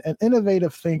men, an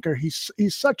innovative thinker. He's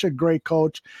such a great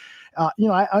coach.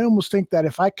 I almost think that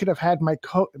if I could have had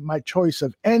my choice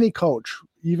of any coach,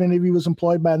 even if he was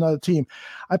employed by another team,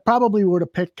 I probably would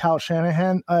have picked Kyle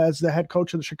Shanahan as the head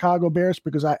coach of the Chicago Bears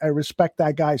because I respect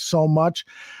that guy so much.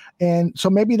 And so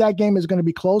maybe that game is going to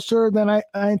be closer than I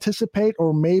anticipate,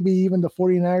 or maybe even the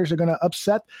 49ers are going to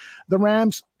upset the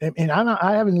Rams. And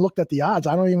I haven't looked at the odds.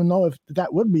 I don't even know if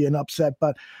that would be an upset,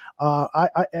 but I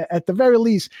at the very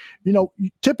least,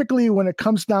 typically when it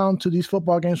comes down to these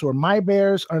football games where my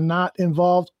Bears are not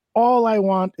involved, all I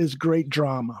want is great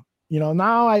drama.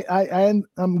 Now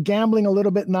I'm gambling a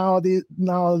little bit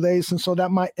nowadays, and so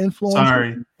that might influence.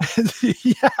 Sorry.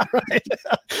 Yeah,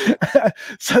 right.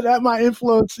 So that might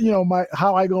influence,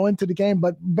 how I go into the game.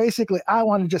 But basically, I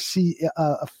want to just see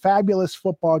a fabulous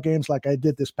football games like I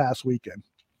did this past weekend.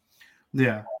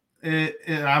 Yeah,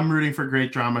 I'm rooting for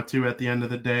great drama too. At the end of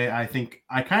the day,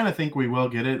 I kind of think we will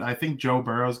get it. I think Joe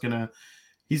Burrow's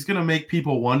He's going to make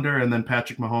people wonder, and then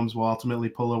Patrick Mahomes will ultimately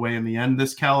pull away in the end.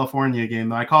 This California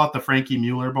game, I call it the Frankie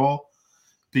Mueller Bowl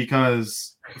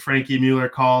because Frankie Mueller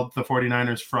called the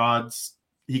 49ers frauds.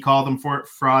 He called them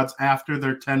frauds after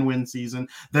their 10-win season.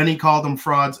 Then he called them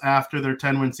frauds after their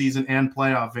 10-win season and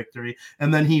playoff victory.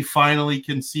 And then he finally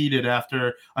conceded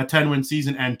after a 10-win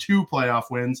season and 2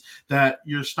 playoff wins that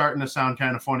you're starting to sound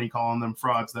kind of funny calling them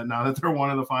frauds that now that they're one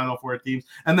of the Final Four teams.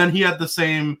 And then he had the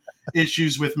same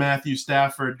issues with Matthew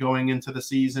Stafford going into the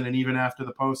season and even after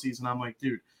the postseason. I'm like,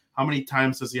 dude, how many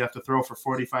times does he have to throw for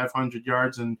 4,500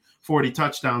 yards and 40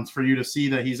 touchdowns for you to see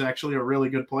that he's actually a really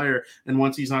good player? And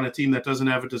once he's on a team that doesn't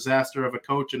have a disaster of a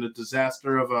coach and a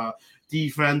disaster of a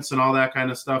defense and all that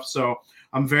kind of stuff. So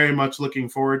I'm very much looking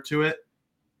forward to it.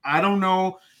 I don't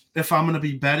know if I'm going to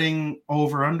be betting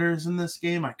over-unders in this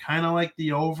game. I kind of like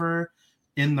the over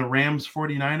in the Rams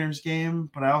 49ers game,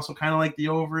 but I also kind of like the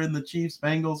over in the Chiefs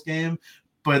Bengals game.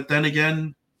 But then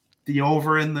again, the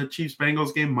over in the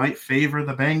Chiefs-Bengals game might favor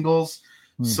the Bengals.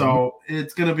 Mm-hmm. So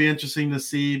it's going to be interesting to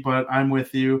see, but I'm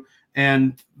with you.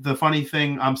 And the funny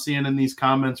thing I'm seeing in these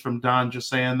comments from Don just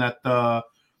saying that the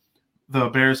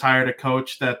Bears hired a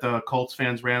coach that the Colts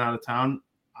fans ran out of town.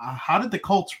 How did the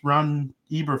Colts run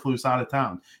Eberflus out of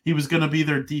town? He was going to be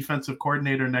their defensive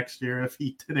coordinator next year if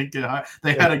he didn't get hired.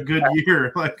 They had a good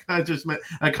year. Like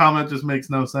a comment just makes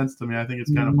no sense to me. I think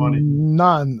it's kind of funny.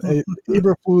 None.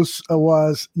 Eberflus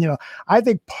was, I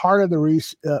think part of the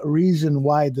reason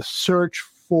why the search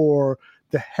for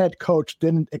the head coach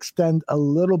didn't extend a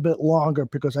little bit longer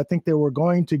because I think they were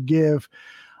going to give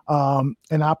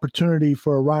an opportunity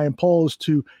for Ryan Poles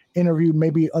to interview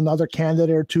maybe another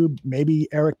candidate or two, maybe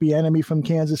Eric Bieniemy from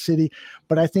Kansas City.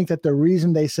 But I think that the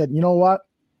reason they said, you know what,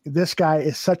 this guy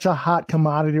is such a hot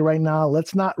commodity right now.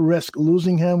 Let's not risk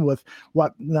losing him with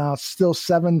what now still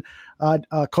 7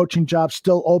 coaching jobs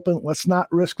still open. Let's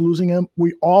not risk losing him.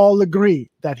 We all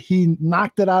agree that he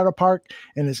knocked it out of the park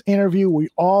in his interview. We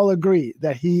all agree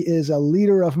that he is a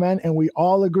leader of men, and we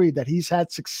all agree that he's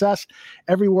had success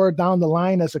everywhere down the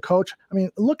line as a coach. I mean,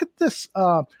 look at this.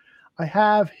 I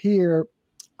have here,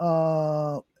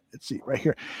 let's see, right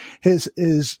here,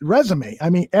 his resume. I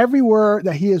mean, everywhere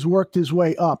that he has worked his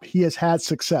way up, he has had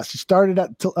success. He started at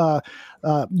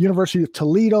University of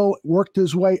Toledo, worked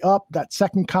his way up. That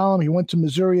second column, he went to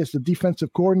Missouri as the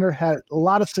defensive coordinator, had a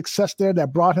lot of success there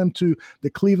that brought him to the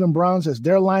Cleveland Browns as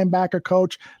their linebacker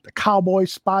coach. The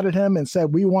Cowboys spotted him and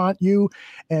said, we want you.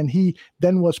 And he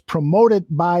then was promoted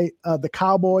by the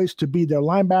Cowboys to be their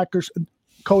linebackers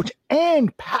coach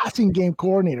and passing game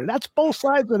coordinator. That's both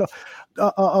sides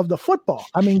of the football.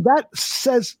 I mean, that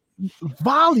says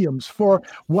volumes for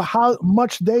how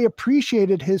much they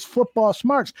appreciated his football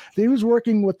smarts. He was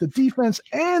working with the defense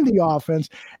and the offense,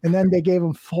 and then they gave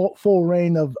him full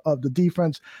reign of the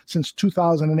defense since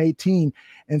 2018.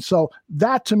 And so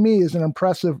that to me is an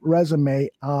impressive resume.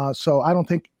 So I don't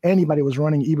think anybody was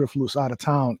running Eberflus out of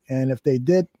town. And if they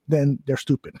did, then they're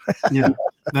stupid. Yeah,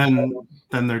 then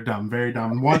they're dumb, very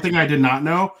dumb. One thing I did not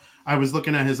know, I was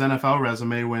looking at his NFL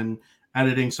resume when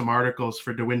editing some articles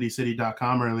for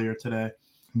DeWindyCity.com earlier today.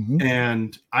 Mm-hmm.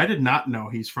 And I did not know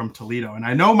he's from Toledo. And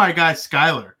I know my guy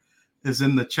Skyler is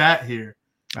in the chat here.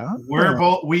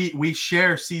 Oh. We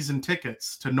share season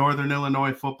tickets to Northern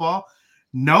Illinois football.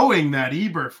 Knowing that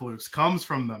Eberflus comes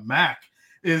from the MAC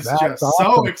is just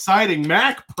awesome. So exciting.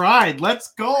 MAC pride.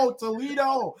 Let's go,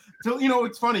 Toledo.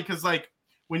 It's funny because like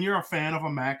when you're a fan of a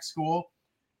MAC school,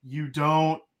 you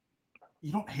don't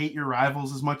hate your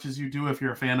rivals as much as you do if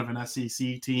you're a fan of an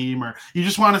SEC team, or you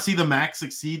just want to see the MAC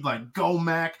succeed. Like, go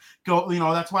MAC, go.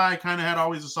 That's why I kind of had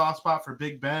always a soft spot for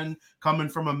Big Ben coming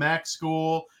from a MAC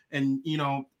school. And,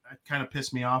 it kind of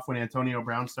pissed me off when Antonio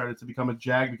Brown started to become a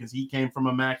Jag because he came from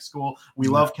a MAC school. We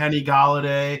love Kenny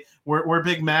Galladay. We're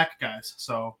big MAC guys.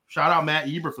 So shout out Matt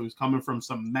Eberflus coming from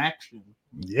some MAC.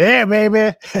 Yeah,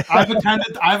 baby. I've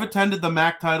attended the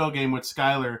MAC title game with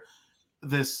Skyler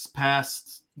this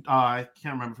past I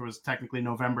can't remember if it was technically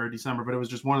November or December, but it was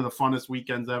just one of the funnest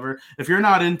weekends ever. If you're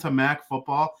not into MAC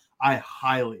football, I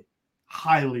highly,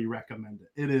 highly recommend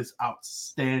it. It is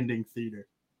outstanding theater.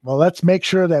 Well, let's make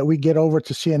sure that we get over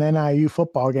to see an NIU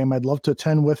football game. I'd love to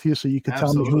attend with you so you could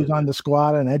tell me who's on the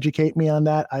squad and educate me on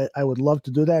that. I would love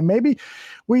to do that. Maybe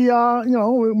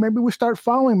we start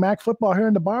following MAC football here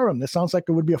in the barroom. This sounds like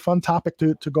it would be a fun topic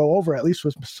to go over, at least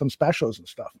with some specials and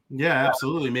stuff. Yeah,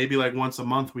 absolutely. Maybe like once a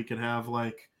month we could have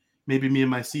maybe me and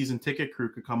my season ticket crew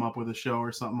could come up with a show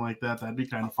or something like that. That'd be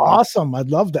kind of fun. Awesome. I'd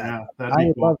love that. Yeah, that'd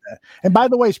be cool. Love that. And by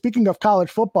the way, speaking of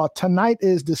college football, tonight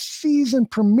is the season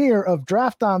premiere of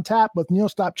Draft on Tap with Neil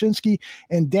Stopchinski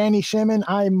and Danny Shimon.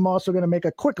 I'm also going to make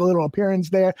a quick little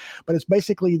appearance there, but it's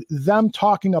basically them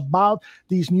talking about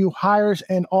these new hires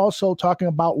and also talking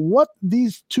about what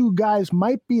these two guys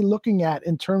might be looking at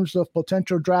in terms of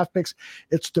potential draft picks.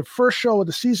 It's the first show of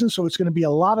the season, so it's going to be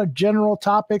a lot of general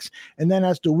topics. And then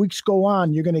as the weeks go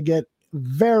on, you're going to get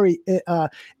very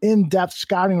in-depth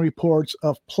scouting reports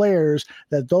of players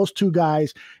that those two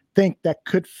guys think that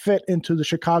could fit into the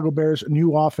Chicago Bears'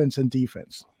 new offense and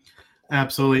defense.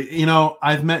 Absolutely.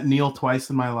 I've met Neil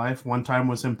twice in my life. One time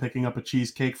was him picking up a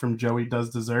cheesecake from Joey Does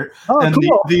Dessert. Oh, and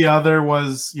cool. the other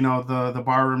was, the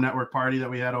Barroom Network party that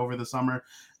we had over the summer.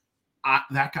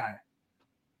 That guy.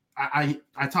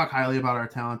 I talk highly about our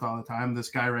talent all the time. This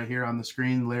guy right here on the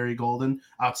screen, Larry Golden,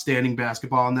 outstanding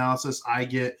basketball analysis. I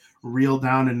get real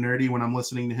down and nerdy when I'm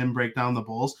listening to him break down the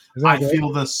Bulls. I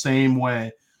feel the same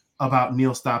way about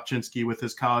Neil Stopchinski with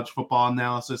his college football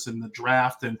analysis and the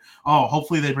draft. And,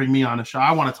 hopefully they bring me on a show.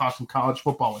 I want to talk some college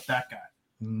football with that guy.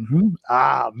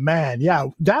 Mm-hmm. Man. Yeah,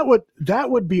 that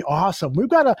would be awesome. We've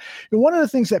got one of the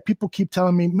things that people keep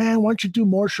telling me, man, why don't you do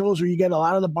more shows where you get a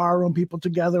lot of the barroom people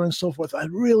together and so forth. I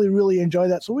really, really enjoy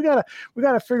that. So we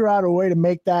gotta figure out a way to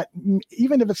make that,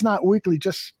 even if it's not weekly,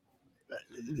 just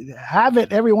have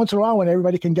it every once in a while when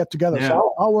everybody can get together. Yeah.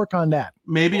 So I'll work on that.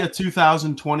 Maybe a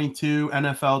 2022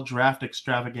 NFL draft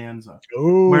extravaganza.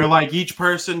 Ooh. Where like each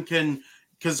person can,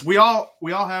 because we all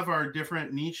have our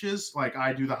different niches. Like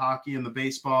I do the hockey and the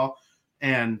baseball,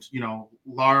 and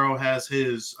Laro has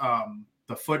his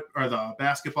the foot or the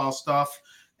basketball stuff,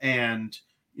 and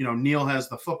Neil has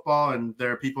the football, and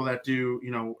there are people that do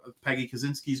Peggy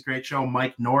Kaczynski's great show.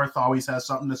 Mike North always has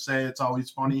something to say. It's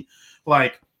always funny,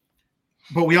 but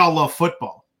we all love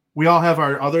football. We all have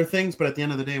our other things, but at the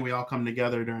end of the day, we all come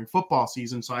together during football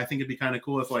season. So I think it'd be kind of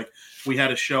cool if we had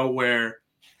a show where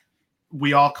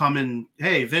we all come in,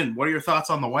 hey, Vin, what are your thoughts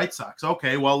on the White Sox?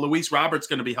 Okay, well, Luis Robert's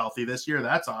going to be healthy this year.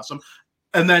 That's awesome.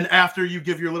 And then after you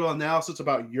give your little analysis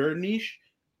about your niche,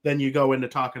 then you go into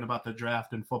talking about the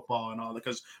draft and football and all that,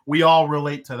 because we all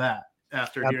relate to that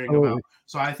after hearing about.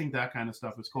 So I think that kind of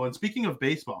stuff is cool. And speaking of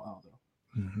baseball, Aldo,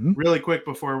 really quick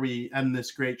before we end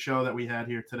this great show that we had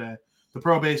here today, the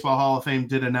Pro Baseball Hall of Fame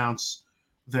did announce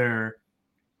their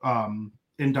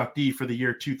inductee for the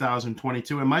year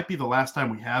 2022. It might be the last time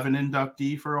we have an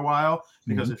inductee for a while,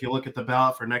 because if you look at the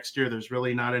ballot for next year, there's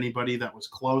really not anybody that was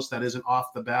close that isn't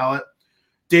off the ballot.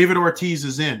 David Ortiz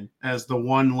is in as the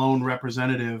one lone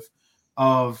representative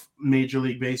of Major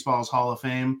League Baseball's Hall of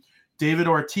Fame. David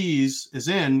Ortiz is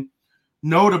in.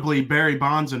 Notably, Barry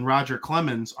Bonds and Roger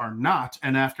Clemens are not.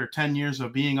 And after 10 years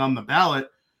of being on the ballot,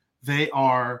 they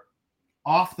are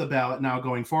off the ballot now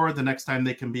going forward. The next time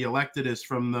they can be elected is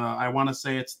from I want to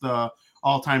say it's the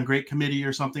all-time great committee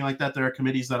or something like that. There are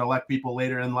committees that elect people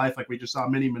later in life. Like we just saw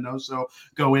Minnie Minoso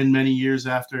go in many years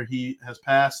after he has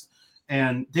passed.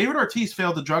 And David Ortiz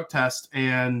failed the drug test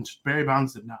and Barry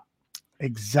Bonds did not.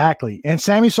 Exactly. And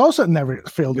Sammy Sosa never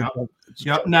failed it.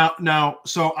 Yep. Now,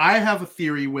 so I have a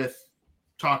theory with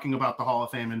talking about the Hall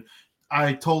of Fame. And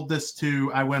I told this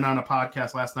I went on a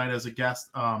podcast last night as a guest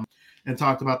and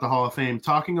talked about the Hall of Fame.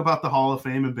 Talking about the Hall of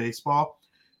Fame in baseball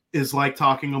is like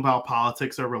talking about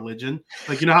politics or religion.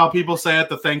 Like, you know how people say at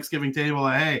the Thanksgiving table,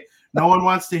 like, hey, no one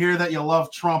wants to hear that you love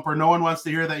Trump, or no one wants to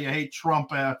hear that you hate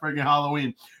Trump at friggin'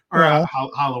 Halloween or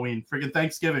Halloween, friggin'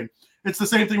 Thanksgiving. It's the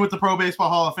same thing with the Pro Baseball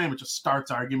Hall of Fame. It just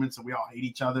starts arguments and we all hate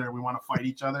each other and we want to fight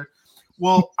each other.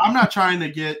 Well, I'm not trying to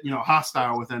get,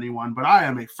 hostile with anyone, but I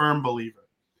am a firm believer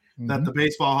that the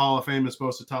Baseball Hall of Fame is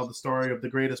supposed to tell the story of the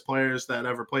greatest players that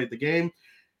ever played the game.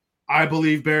 I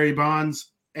believe Barry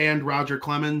Bonds and Roger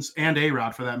Clemens and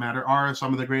A-Rod, for that matter, are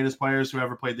some of the greatest players who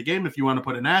ever played the game. If you want to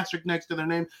put an asterisk next to their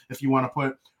name, if you want to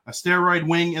put a steroid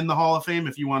wing in the Hall of Fame,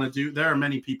 if you want to there are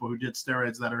many people who did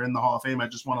steroids that are in the Hall of Fame. I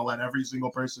just want to let every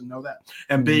single person know that.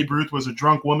 And Babe Ruth was a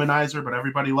drunk womanizer, but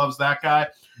everybody loves that guy.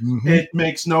 It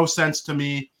makes no sense to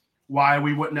me why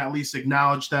we wouldn't at least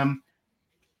acknowledge them.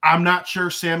 I'm not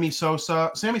sure Sammy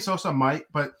Sosa might,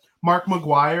 but Mark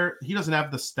McGwire, he doesn't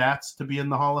have the stats to be in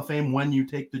the Hall of Fame when you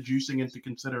take the juicing into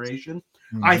consideration.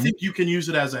 I think you can use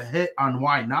it as a hit on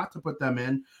why not to put them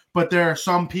in, but there are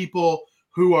some people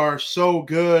who are so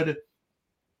good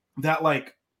that,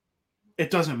 like, it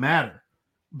doesn't matter.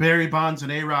 Barry Bonds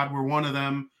and A-Rod were one of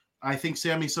them. I think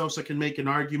Sammy Sosa can make an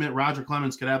argument. Roger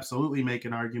Clemens could absolutely make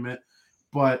an argument.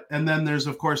 And then there's,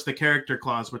 of course, the character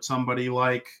clause with somebody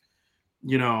like,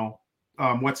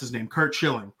 what's his name? Curt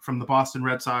Schilling from the Boston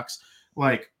Red Sox.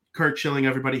 Like, Curt Schilling,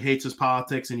 everybody hates his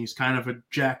politics, and he's kind of a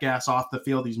jackass off the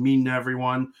field. He's mean to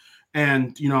everyone.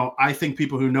 And, I think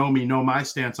people who know me know my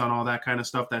stance on all that kind of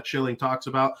stuff that Schilling talks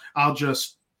about.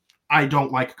 I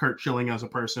don't like Curt Schilling as a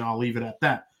person. I'll leave it at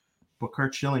that. But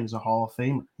Curt Schilling is a Hall of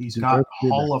Famer. He's got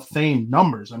Hall of Fame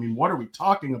numbers. I mean, what are we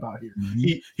talking about here?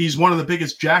 He's one of the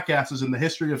biggest jackasses in the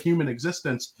history of human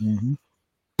existence.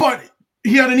 But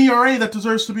he had an ERA that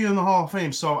deserves to be in the Hall of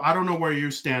Fame. So I don't know where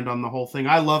you stand on the whole thing.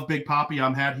 I love Big Papi.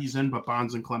 I'm happy he's in, but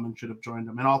Bonds and Clemens should have joined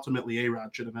him. And ultimately,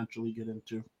 A-Rod should eventually get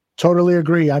into. Totally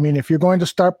agree. I mean, if you're going to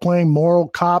start playing moral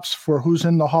cops for who's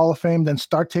in the Hall of Fame, then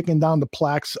start taking down the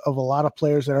plaques of a lot of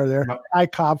players that are there. Ty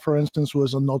Cobb, for instance,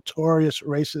 was a notorious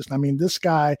racist. I mean, this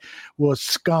guy was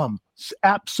scum,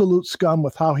 absolute scum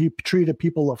with how he treated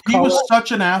people of color. He was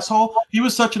such an asshole.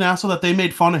 That they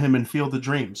made fun of him in Field of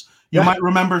Dreams. You might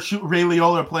remember Ray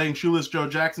Liotta playing Shoeless Joe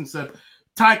Jackson said,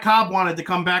 Ty Cobb wanted to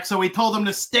come back, so he told him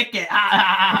to stick it.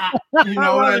 You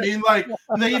know what I mean? Like,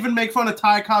 they even make fun of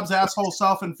Ty Cobb's asshole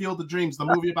self in Field of Dreams, the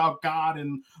movie about God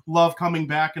and love coming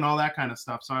back and all that kind of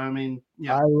stuff. So, I mean,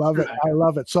 yeah. I love it. I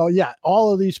love it. So, yeah,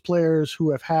 all of these players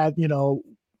who have had,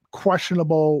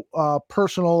 questionable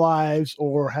personal lives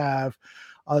or have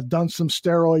done some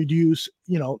steroid use,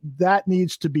 that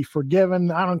needs to be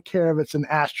forgiven. I don't care if it's an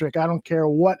asterisk. I don't care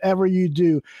whatever you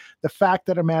do. The fact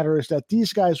of the matter is that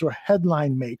these guys were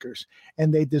headline makers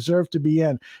and they deserve to be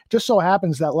in. Just so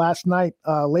happens that last night,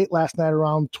 late last night,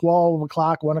 around 12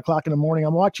 o'clock, 1 o'clock in the morning,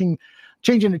 I'm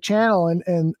changing the channel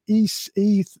and the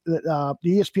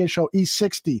ESPN show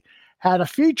E60 had a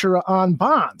feature on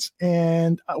Bonds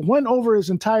and went over his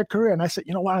entire career. And I said,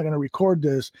 you know what? I'm going to record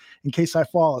this in case I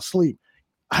fall asleep.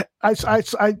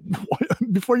 I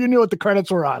before you knew it, the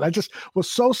credits were on. I just was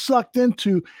so sucked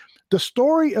into the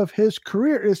story of his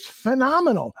career is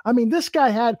phenomenal. I mean, this guy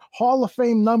had Hall of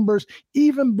Fame numbers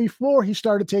even before he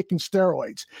started taking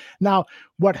steroids. Now,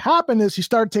 what happened is he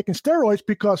started taking steroids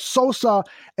because Sosa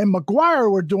and McGwire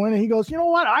were doing it. He goes, you know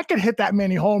what? I can hit that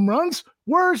many home runs.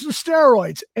 Where's the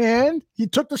steroids? And he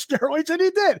took the steroids and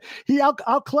he did. He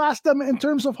outclassed them in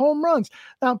terms of home runs.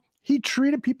 Now, he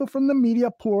treated people from the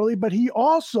media poorly, but he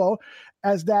also,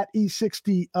 as that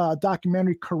E60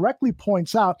 documentary correctly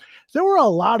points out, there were a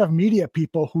lot of media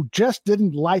people who just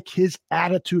didn't like his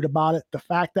attitude about it. The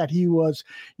fact that he was,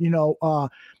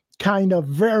 kind of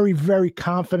very, very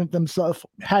confident himself,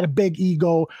 had a big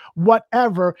ego,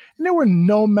 whatever. And there were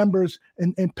no members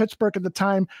in Pittsburgh at the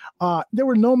time. There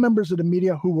were no members of the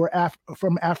media who were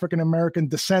from African-American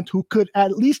descent who could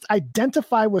at least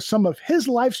identify with some of his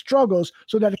life struggles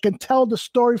so that it can tell the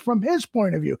story from his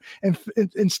point of view. And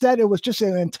instead, it was just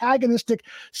an antagonistic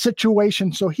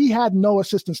situation. So he had no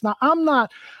assistance. Now, I'm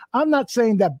not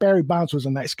saying that Barry Bonds was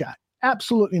a nice guy.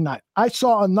 Absolutely not. I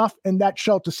saw enough in that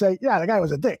show to say, yeah, the guy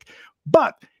was a dick.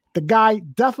 But The guy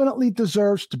definitely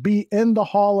deserves to be in the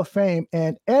Hall of Fame,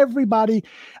 and everybody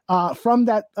from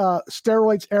that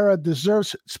steroids era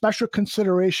deserves special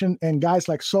consideration, and guys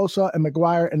like Sosa and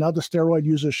McGwire and other steroid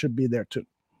users should be there too.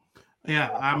 Yeah,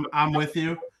 I'm with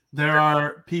you. There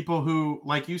are people who,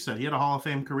 like you said, he had a Hall of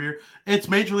Fame career. It's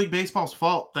Major League Baseball's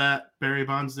fault that Barry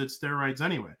Bonds did steroids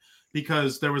anyway,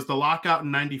 because there was the lockout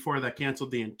in '94 that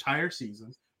canceled the entire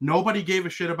season. Nobody gave a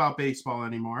shit about baseball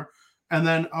anymore. And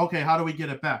then, okay, how do we get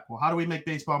it back? Well, how do we make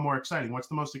baseball more exciting? What's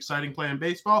the most exciting play in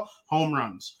baseball? Home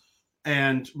runs.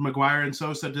 And McGwire and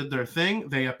Sosa did their thing.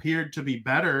 They appeared to be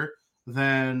better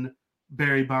than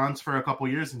Barry Bonds for a couple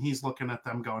years, and he's looking at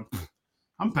them going,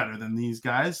 I'm better than these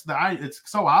guys. It's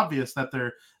so obvious that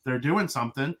they're doing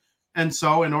something. And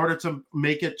so in order to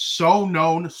make it so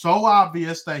known, so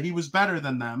obvious that he was better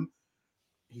than them,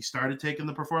 he started taking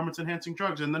the performance-enhancing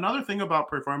drugs. And another thing about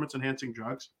performance-enhancing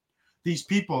drugs, these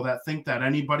people that think that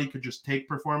anybody could just take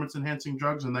performance-enhancing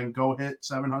drugs and then go hit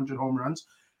 700 home runs,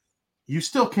 you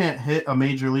still can't hit a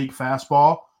major league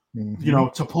fastball,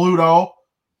 to Pluto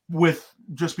with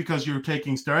just because you're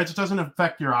taking steroids. It doesn't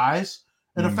affect your eyes.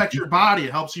 It affects your body.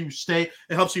 It helps you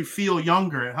feel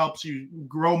younger. It helps you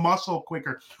grow muscle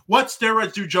quicker. What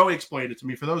steroids do? Joey explained it to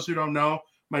me. For those who don't know,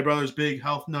 my brother's big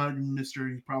health nut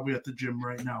mystery. He's probably at the gym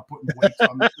right now putting weights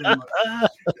on the thing.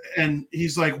 And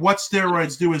he's like, what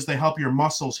steroids do is they help your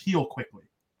muscles heal quickly.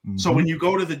 So when you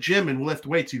go to the gym and lift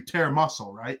weights, you tear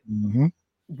muscle, right?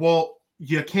 Well,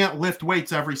 you can't lift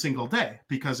weights every single day,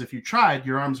 because if you tried,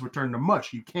 your arms would turn to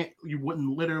mush. You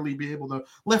wouldn't literally be able to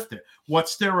lift it. What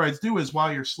steroids do is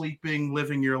while you're sleeping,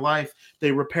 living your life,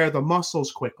 they repair the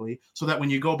muscles quickly so that when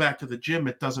you go back to the gym,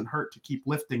 it doesn't hurt to keep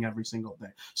lifting every single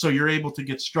day. So you're able to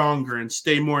get stronger and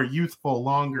stay more youthful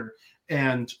longer.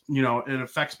 And, it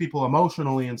affects people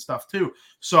emotionally and stuff too.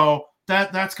 So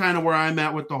that's kind of where I'm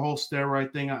at with the whole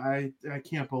steroid thing. I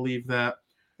can't believe that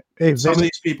some of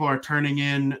these people are turning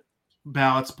in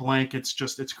ballots blank. It's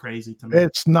crazy to me.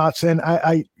 It's nuts. And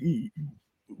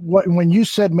when you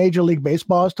said Major League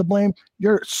Baseball is to blame,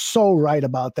 you're so right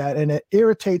about that. And it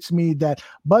irritates me that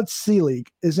Bud Selig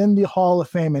is in the Hall of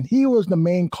Fame, and he was the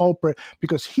main culprit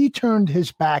because he turned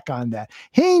his back on that.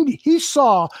 He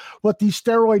saw what these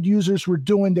steroid users were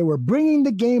doing. They were bringing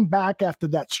the game back after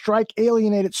that strike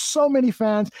alienated so many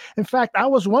fans. In fact, I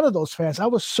was one of those fans. I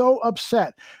was so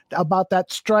upset about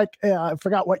that strike. I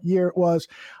forgot what year it was.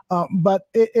 But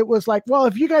it was like, well,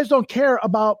 if you guys don't care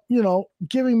about,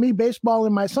 giving me baseball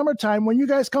in my summertime, when you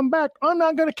guys come back, I'm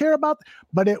not going to care about.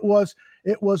 But it was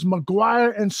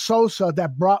McGwire and Sosa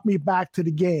that brought me back to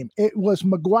the game. It was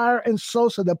McGwire and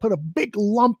Sosa that put a big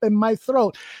lump in my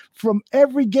throat from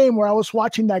every game where I was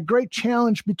watching that great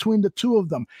challenge between the two of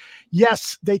them.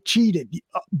 Yes, they cheated,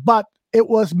 but it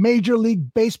was Major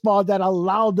League Baseball that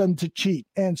allowed them to cheat.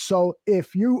 And so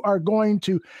if you are going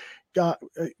to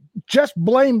just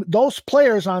blame those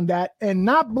players on that and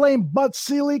not blame Bud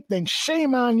Selig, then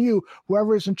shame on you,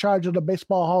 whoever is in charge of the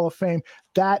Baseball Hall of Fame.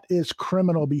 That is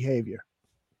criminal behavior.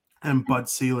 And Bud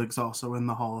Selig's also in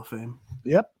the Hall of Fame.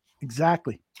 Yep,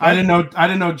 exactly. I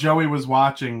didn't know Joey was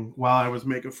watching while I was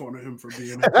making fun of him for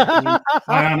being that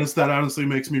honestly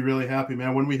makes me really happy,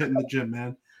 man. When we hit in the gym,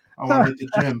 man, I want to hit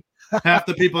the gym. Half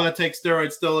the people that take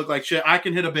steroids still look like shit. I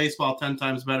can hit a baseball 10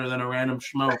 times better than a random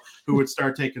schmo who would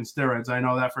start taking steroids. I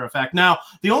know that for a fact. Now,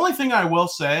 the only thing I will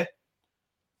say,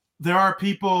 there are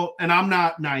people, and I'm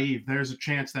not naive, there's a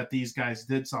chance that these guys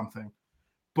did something,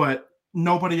 but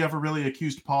nobody ever really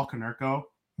accused Paul Konerko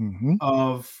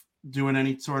of doing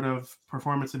any sort of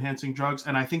performance-enhancing drugs,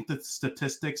 and I think the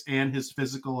statistics and his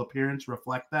physical appearance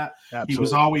reflect that. Absolutely. He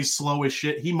was always slow as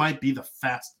shit. He might be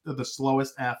the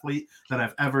slowest athlete that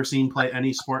I've ever seen play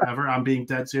any sport ever. I'm being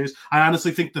dead serious. I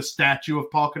honestly think the statue of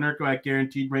Paul Konerko at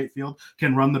Guaranteed Rate Field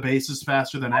can run the bases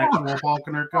faster than actual Paul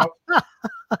Konerko.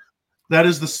 That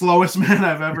is the slowest man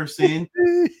I've ever seen.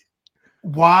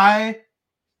 Why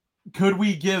could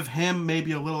we give him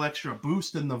maybe a little extra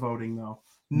boost in the voting, though?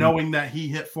 Knowing that he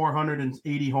hit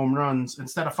 480 home runs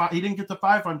instead of he didn't get to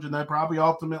 500. That probably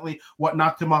ultimately what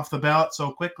knocked him off the ballot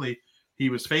so quickly. He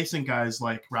was facing guys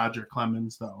like Roger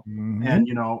Clemens, though,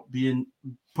 and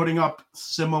putting up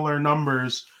similar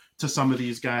numbers to some of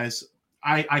these guys.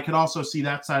 I could also see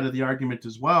that side of the argument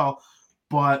as well,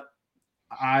 but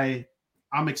I'm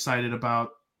excited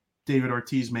about David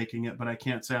Ortiz making it, but I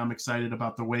can't say I'm excited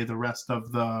about the way the rest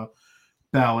of the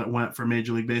ballot went for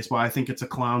Major League Baseball. I think it's a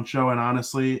clown show, and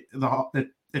honestly,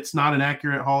 it's not an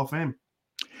accurate Hall of Fame.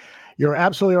 You're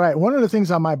absolutely right. One of the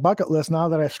things on my bucket list now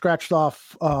that I've scratched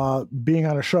off being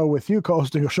on a show with you,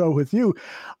 co-hosting a show with you,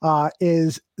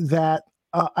 is that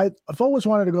I've always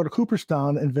wanted to go to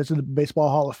Cooperstown and visit the Baseball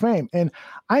Hall of Fame. And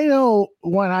I know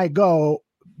when I go,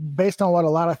 based on what a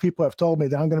lot of people have told me,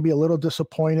 that I'm going to be a little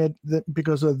disappointed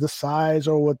because of the size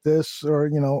or with this or,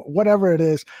 whatever it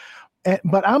is.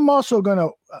 But I'm also going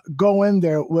to go in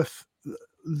there with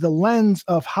the lens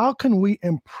of how can we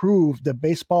improve the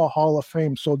Baseball Hall of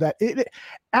Fame so that it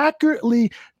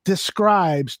accurately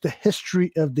describes the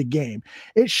history of the game.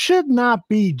 It should not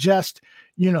be just,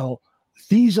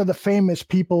 these are the famous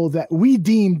people that we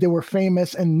deemed they were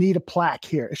famous and need a plaque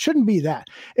here. It shouldn't be that.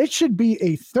 It should be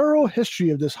a thorough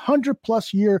history of this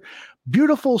 100+ year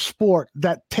beautiful sport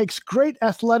that takes great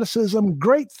athleticism,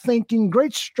 great thinking,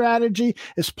 great strategy,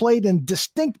 is played in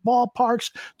distinct ballparks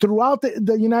throughout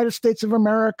the United States of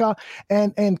America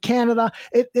and Canada.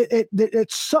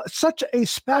 It's such a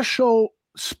special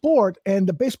sport, and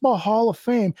the Baseball Hall of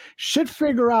Fame should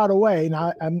figure out a way.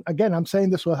 Now, I'm saying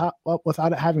this without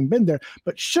it having been there,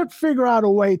 but should figure out a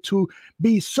way to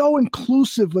be so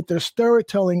inclusive with their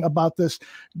storytelling about this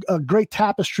great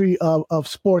tapestry of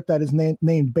sport that is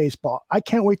named baseball. I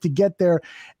can't wait to get there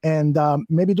and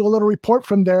maybe do a little report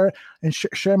from there and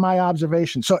share my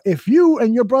observations. So if you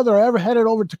and your brother are ever headed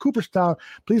over to Cooperstown,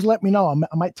 please let me know.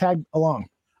 I might tag along.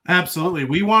 Absolutely.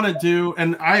 We want to do,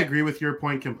 and I agree with your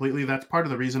point completely. That's part of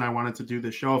the reason I wanted to do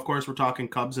this show. Of course, we're talking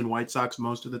Cubs and White Sox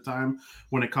most of the time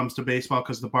when it comes to baseball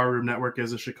because the Barroom Network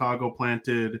is a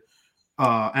Chicago-planted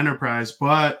enterprise.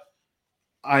 But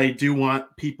I do want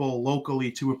people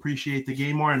locally to appreciate the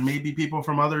game more, and maybe people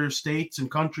from other states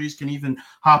and countries can even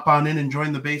hop on in and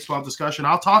join the baseball discussion.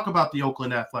 I'll talk about the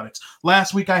Oakland Athletics.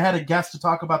 Last week, I had a guest to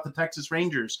talk about the Texas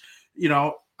Rangers.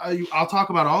 I'll talk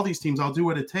about all these teams. I'll do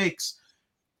what it takes.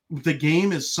 The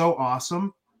game is so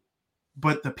awesome,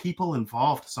 but the people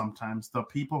involved sometimes, the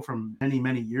people from many,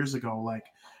 many years ago, like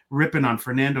ripping on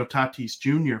Fernando Tatis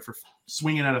Jr. for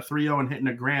swinging at a 3-0 and hitting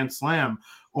a grand slam,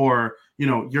 or,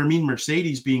 Yermin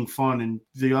Mercedes being fun and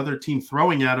the other team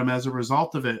throwing at him as a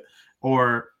result of it,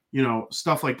 or,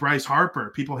 stuff like Bryce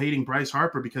Harper, people hating Bryce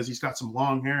Harper because he's got some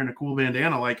long hair and a cool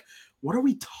bandana. Like, what are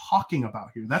we talking about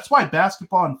here? That's why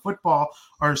basketball and football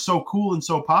are so cool and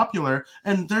so popular.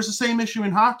 And there's the same issue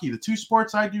in hockey. The two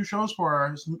sports I do shows for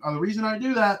are the reason I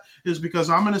do that is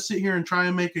because I'm going to sit here and try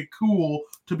and make it cool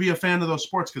to be a fan of those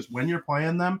sports. Because when you're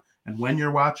playing them and when you're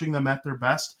watching them at their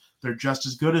best, they're just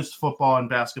as good as football and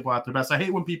basketball at their best. I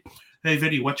hate when people, hey,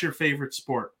 Vinny, what's your favorite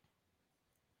sport?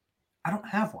 I don't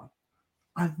have one.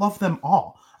 I love them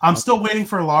all. I'm still waiting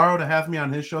for Laro to have me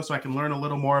on his show so I can learn a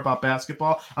little more about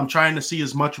basketball. I'm trying to see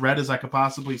as much red as I could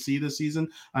possibly see this season.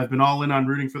 I've been all in on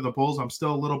rooting for the Bulls. I'm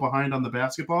still a little behind on the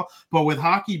basketball. But with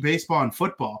hockey, baseball, and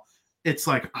football, it's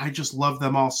like I just love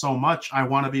them all so much. I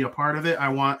want to be a part of it. I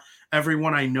want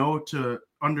everyone I know to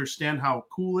understand how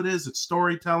cool it is. It's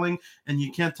storytelling, and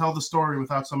you can't tell the story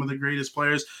without some of the greatest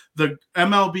players. The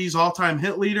MLB's all-time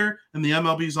hit leader and the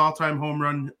MLB's all-time home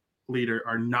run leader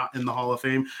are not in the Hall of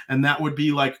Fame, and that would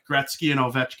be like Gretzky and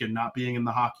Ovechkin not being in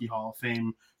the Hockey Hall of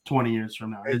Fame 20 years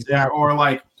from now.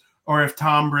 Exactly. Or if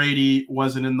Tom Brady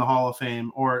wasn't in the Hall of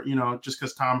Fame, or just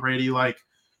because Tom Brady, like,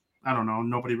 I don't know,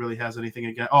 nobody really has anything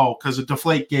against, because of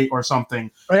Deflategate or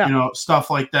something, stuff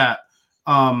like that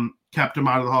kept him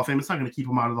out of the Hall of Fame. It's not going to keep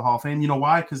him out of the Hall of Fame. You know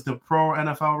why? Because the pro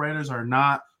NFL writers are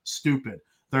not stupid.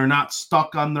 They're not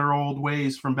stuck on their old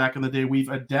ways from back in the day. We've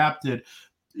adapted.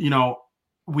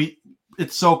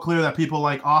 It's so clear that people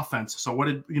like offense. So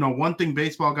one thing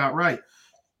baseball got right.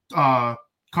 Carl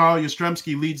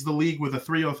Yastrzemski leads the league with a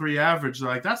 303 average. They're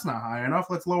like, that's not high enough.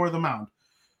 Let's lower the mound.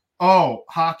 Oh,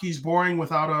 hockey's boring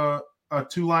without a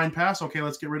two-line pass. Okay,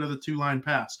 let's get rid of the two-line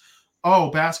pass.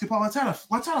 Oh, basketball, let's add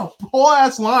a whole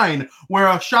ass line where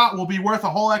a shot will be worth a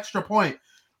whole extra point.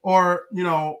 Or,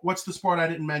 what's the sport I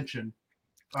didn't mention?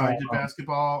 I did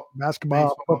basketball,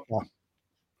 football.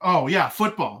 Oh, yeah,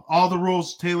 football. All the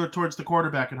rules tailored towards the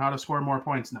quarterback and how to score more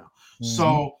points now. Mm-hmm.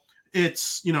 So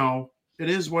it's, it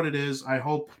is what it is. I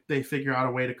hope they figure out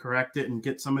a way to correct it and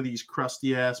get some of these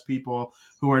crusty-ass people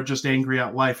who are just angry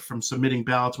at life from submitting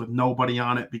ballots with nobody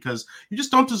on it, because you just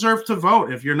don't deserve to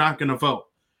vote if you're not going to vote.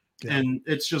 Yeah. And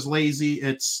it's just lazy.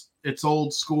 It's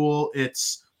old school.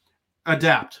 It's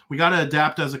adapt. We got to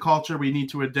adapt as a culture. We need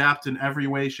to adapt in every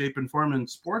way, shape, and form, in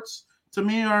sports, to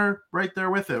me, are right there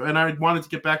with it. And I wanted to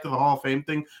get back to the Hall of Fame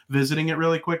thing, visiting it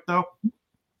really quick, though.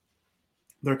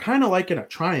 They're kind of like in a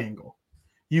triangle.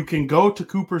 You can go to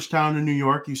Cooperstown in New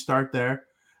York. You start there.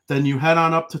 Then you head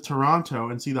on up to Toronto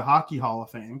and see the Hockey Hall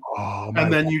of Fame.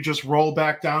 And then you just roll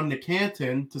back down to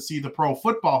Canton to see the Pro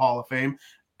Football Hall of Fame.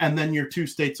 And then you're 2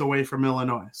 states away from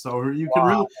Illinois. So you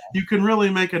can really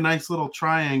make a nice little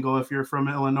triangle if you're from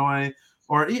Illinois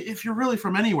or if you're really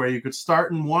from anywhere, you could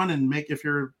start in one and if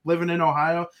you're living in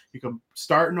Ohio, you could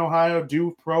start in Ohio,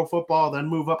 do pro football, then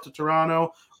move up to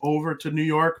Toronto, over to New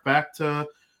York, back to,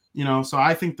 so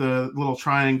I think the little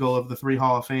triangle of the 3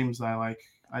 Hall of Fames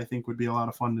I think would be a lot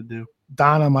of fun to do.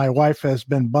 Donna, my wife, has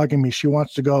been bugging me. She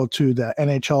wants to go to the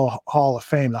NHL Hall of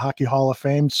Fame, the Hockey Hall of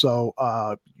Fame. So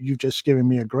you've just given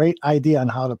me a great idea on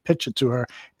how to pitch it to her.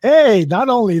 Hey, not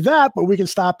only that, but we can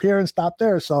stop here and stop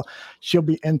there. So she'll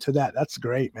be into that. That's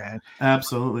great, man.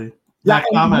 Absolutely.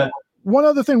 Yeah. One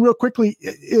other thing real quickly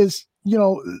is,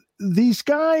 these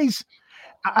guys,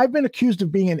 I've been accused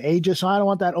of being an ageist, so I don't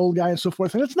want that old guy and so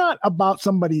forth. And it's not about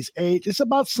somebody's age. It's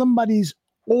about somebody's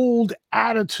old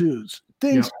attitudes.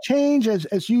 Things change,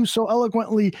 as you so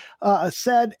eloquently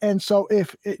said. And so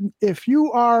if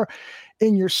you are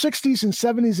in your 60s and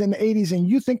 70s and 80s and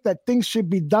you think that things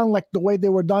should be done like the way they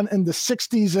were done in the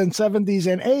 60s and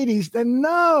 70s and 80s, then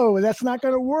no, that's not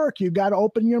going to work. You got to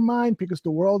open your mind, because the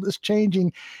world is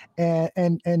changing,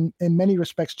 and in many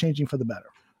respects changing for the better.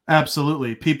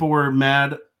 Absolutely. People were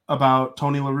mad about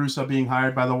Tony La Russa being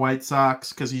hired by the White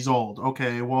Sox because he's old.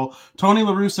 Okay, well, Tony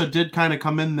La Russa did kind of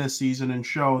come in this season and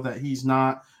show that he's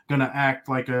not going to act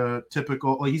like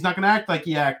he's not going to act like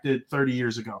he acted 30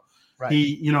 years ago. Right.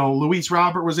 Luis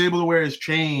Robert was able to wear his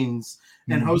chains,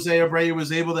 and Jose Abreu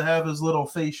was able to have his little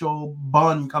facial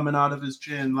bun coming out of his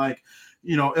chin.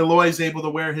 Eloy's able to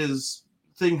wear his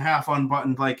thing half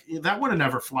unbuttoned. That would have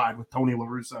never flied with Tony La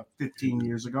Russa 15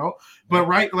 years ago. But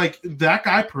that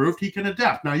guy proved he can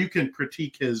adapt. Now you can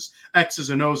critique his X's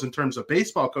and O's in terms of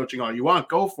baseball coaching all you want,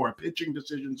 go for it, pitching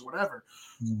decisions, whatever.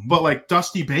 But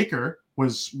Dusty Baker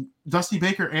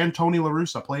and Tony La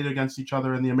Russa played against each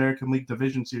other in the American League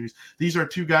Division Series. These are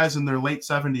two guys in their late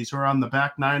 70s who are on the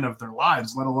back nine of their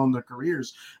lives, let alone their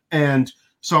careers. And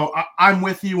so I'm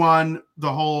with you on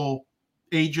the whole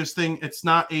ageist thing. It's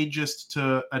not ageist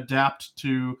to adapt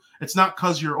to. It's not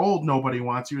because you're old nobody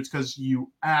wants you. It's because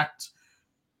you act,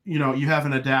 you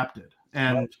haven't adapted.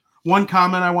 And one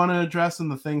comment I want to address in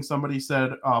the thing, somebody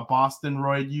said Boston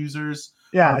roid users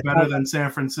are better than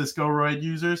San Francisco roid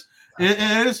users. It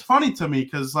is funny to me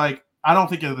because I don't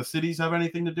think the cities have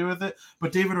anything to do with it,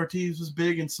 but David Ortiz was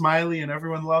big and smiley and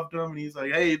everyone loved him, and he's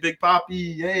like, hey, Big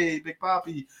Papi, hey, Big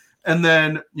Papi. And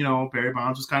then, Barry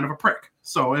Bonds was kind of a prick.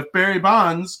 So if Barry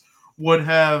Bonds would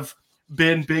have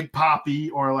been Big Papi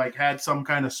or had some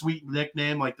kind of sweet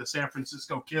nickname like the San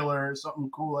Francisco Killer or something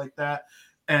cool like that,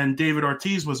 and David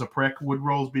Ortiz was a prick, would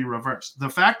roles be reversed? The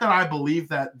fact that I believe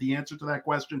that the answer to that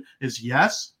question is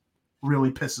yes really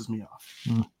pisses me off.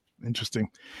 Interesting.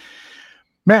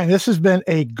 Man, this has been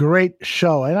a great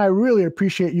show, and I really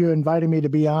appreciate you inviting me to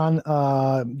be on.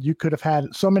 You could have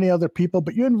had so many other people,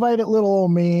 but you invited little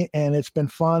old me, and it's been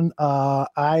fun. I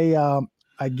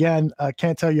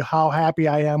can't tell you how happy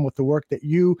I am with the work that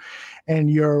you and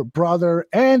your brother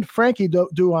and Frankie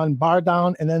do on Bar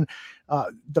Down, and then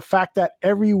the fact that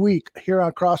every week here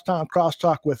on Crosstown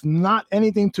Crosstalk, with not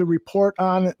anything to report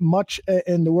on much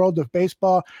in the world of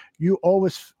baseball, you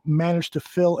always manage to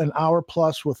fill an hour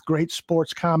plus with great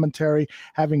sports commentary,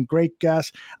 having great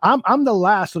guests. I'm the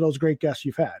last of those great guests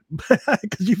you've had,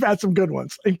 because you've had some good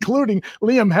ones, including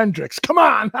Liam Hendriks. Come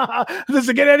on. Does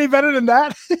it get any better than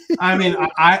that? I mean,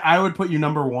 I would put you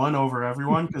number one over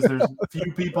everyone, because there's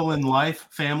few people in life,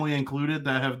 family included,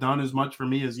 that have done as much for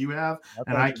me as you have.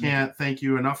 And I can't thank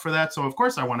you enough for that. So of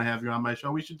course I want to have you on my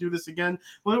show. We should do this again.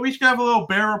 We should have a little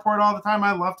Bear report all the time.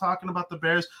 I love talking about the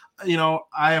Bears.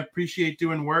 I appreciate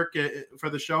doing work for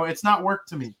the show. It's not work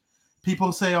to me.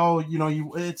 People say, oh,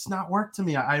 it's not work to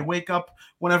me. I wake up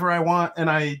whenever I want and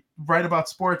I write about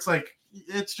sports.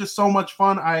 It's just so much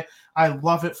fun. I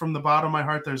love it from the bottom of my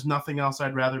heart. There's nothing else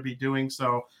I'd rather be doing.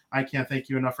 So I can't thank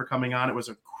you enough for coming on. It was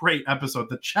a great episode.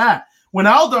 The chat, when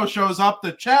Aldo shows up,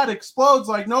 the chat explodes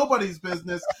like nobody's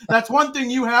business. That's one thing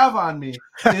you have on me,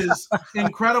 is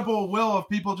incredible will of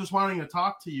people just wanting to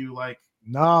talk to you.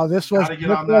 No, this was,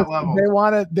 get on that level.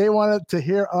 They wanted to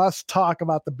hear us talk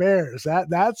about the Bears.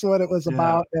 That's what it was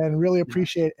about, and really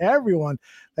appreciate everyone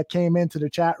that came into the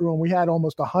chat room. We had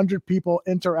almost 100 people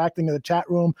interacting in the chat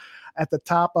room at the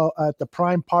top at the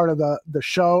prime part of the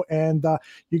show, and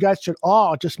you guys should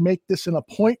all just make this an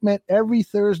appointment every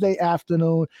Thursday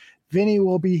afternoon. Vinny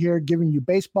will be here giving you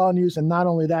baseball news, and not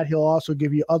only that, he'll also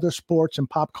give you other sports and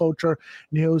pop culture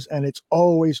news, and it's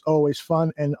always, always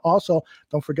fun. And also,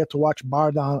 don't forget to watch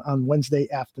Bar Down on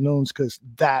Wednesday afternoons, because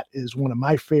that is one of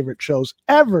my favorite shows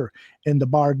ever in the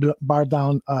Bar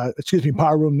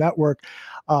Room Network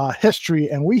history.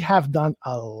 And we have done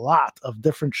a lot of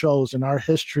different shows in our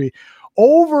history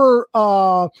over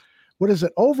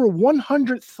over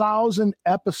 100,000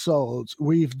 episodes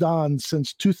we've done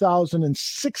since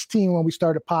 2016 when we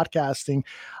started podcasting.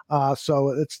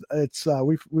 So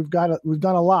we've done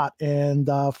a lot. And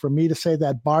for me to say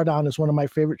that Bar Down is one of my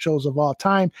favorite shows of all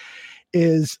time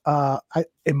is,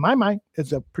 in my mind,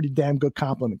 it's a pretty damn good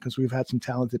compliment because we've had some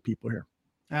talented people here.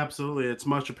 Absolutely. It's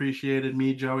much appreciated.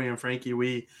 Me, Joey, and Frankie,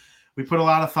 we put a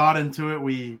lot of thought into it.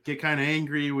 We get kind of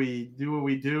angry. We do what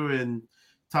we do and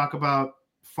talk about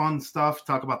fun stuff,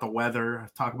 talk about the weather,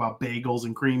 talk about bagels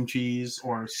and cream cheese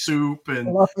or soup and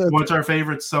what's our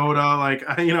favorite soda, like,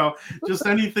 just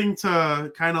anything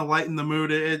to kind of lighten the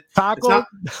mood. My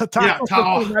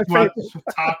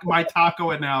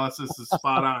taco analysis is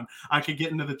spot on. I could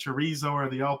get into the chorizo or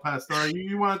the El Pastor.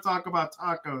 You want to talk about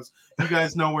tacos, you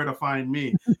guys know where to find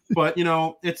me. But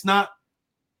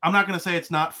I'm not going to say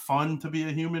it's not fun to be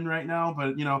a human right now,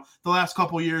 but the last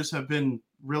couple of years have been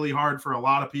really hard for a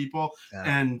lot of people. Yeah.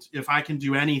 And if I can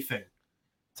do anything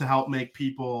to help make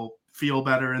people feel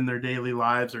better in their daily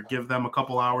lives or give them a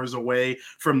couple hours away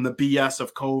from the BS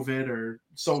of COVID or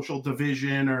social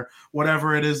division or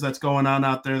whatever it is that's going on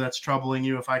out there that's troubling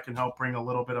you, if I can help bring a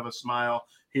little bit of a smile,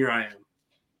 here I am.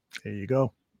 There you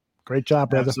go. Great job,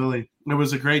 brother. Absolutely. It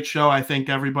was a great show. I thank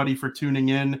everybody for tuning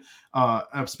in,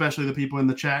 especially the people in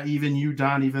the chat. Even you,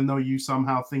 Don, even though you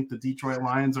somehow think the Detroit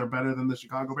Lions are better than the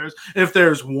Chicago Bears. If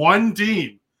there's one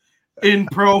team in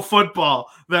pro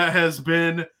football that has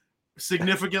been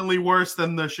significantly worse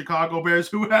than the Chicago Bears,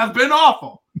 who have been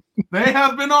awful, they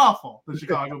have been awful, the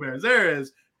Chicago Bears. There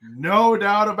is no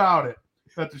doubt about it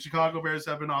that the Chicago Bears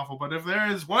have been awful. But if there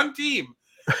is one team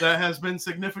that has been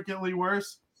significantly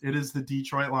worse, it is the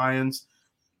Detroit Lions.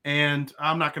 And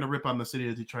I'm not going to rip on the city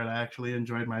of Detroit. I actually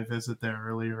enjoyed my visit there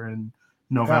earlier in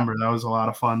November. Yeah. That was a lot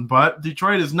of fun. But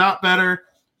Detroit is not better.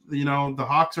 The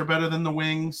Hawks are better than the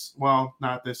Wings. Well,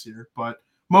 not this year, but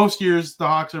most years the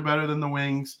Hawks are better than the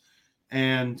Wings.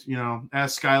 And,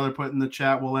 as Skylar put in the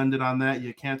chat, we'll end it on that.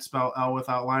 You can't spell L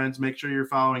without Lions. Make sure you're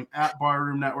following at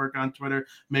Barroom Network on Twitter.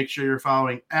 Make sure you're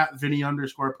following at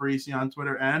Vinny_Parisi on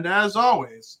Twitter. And as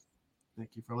always,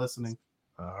 thank you for listening.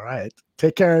 All right.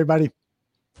 Take care, everybody.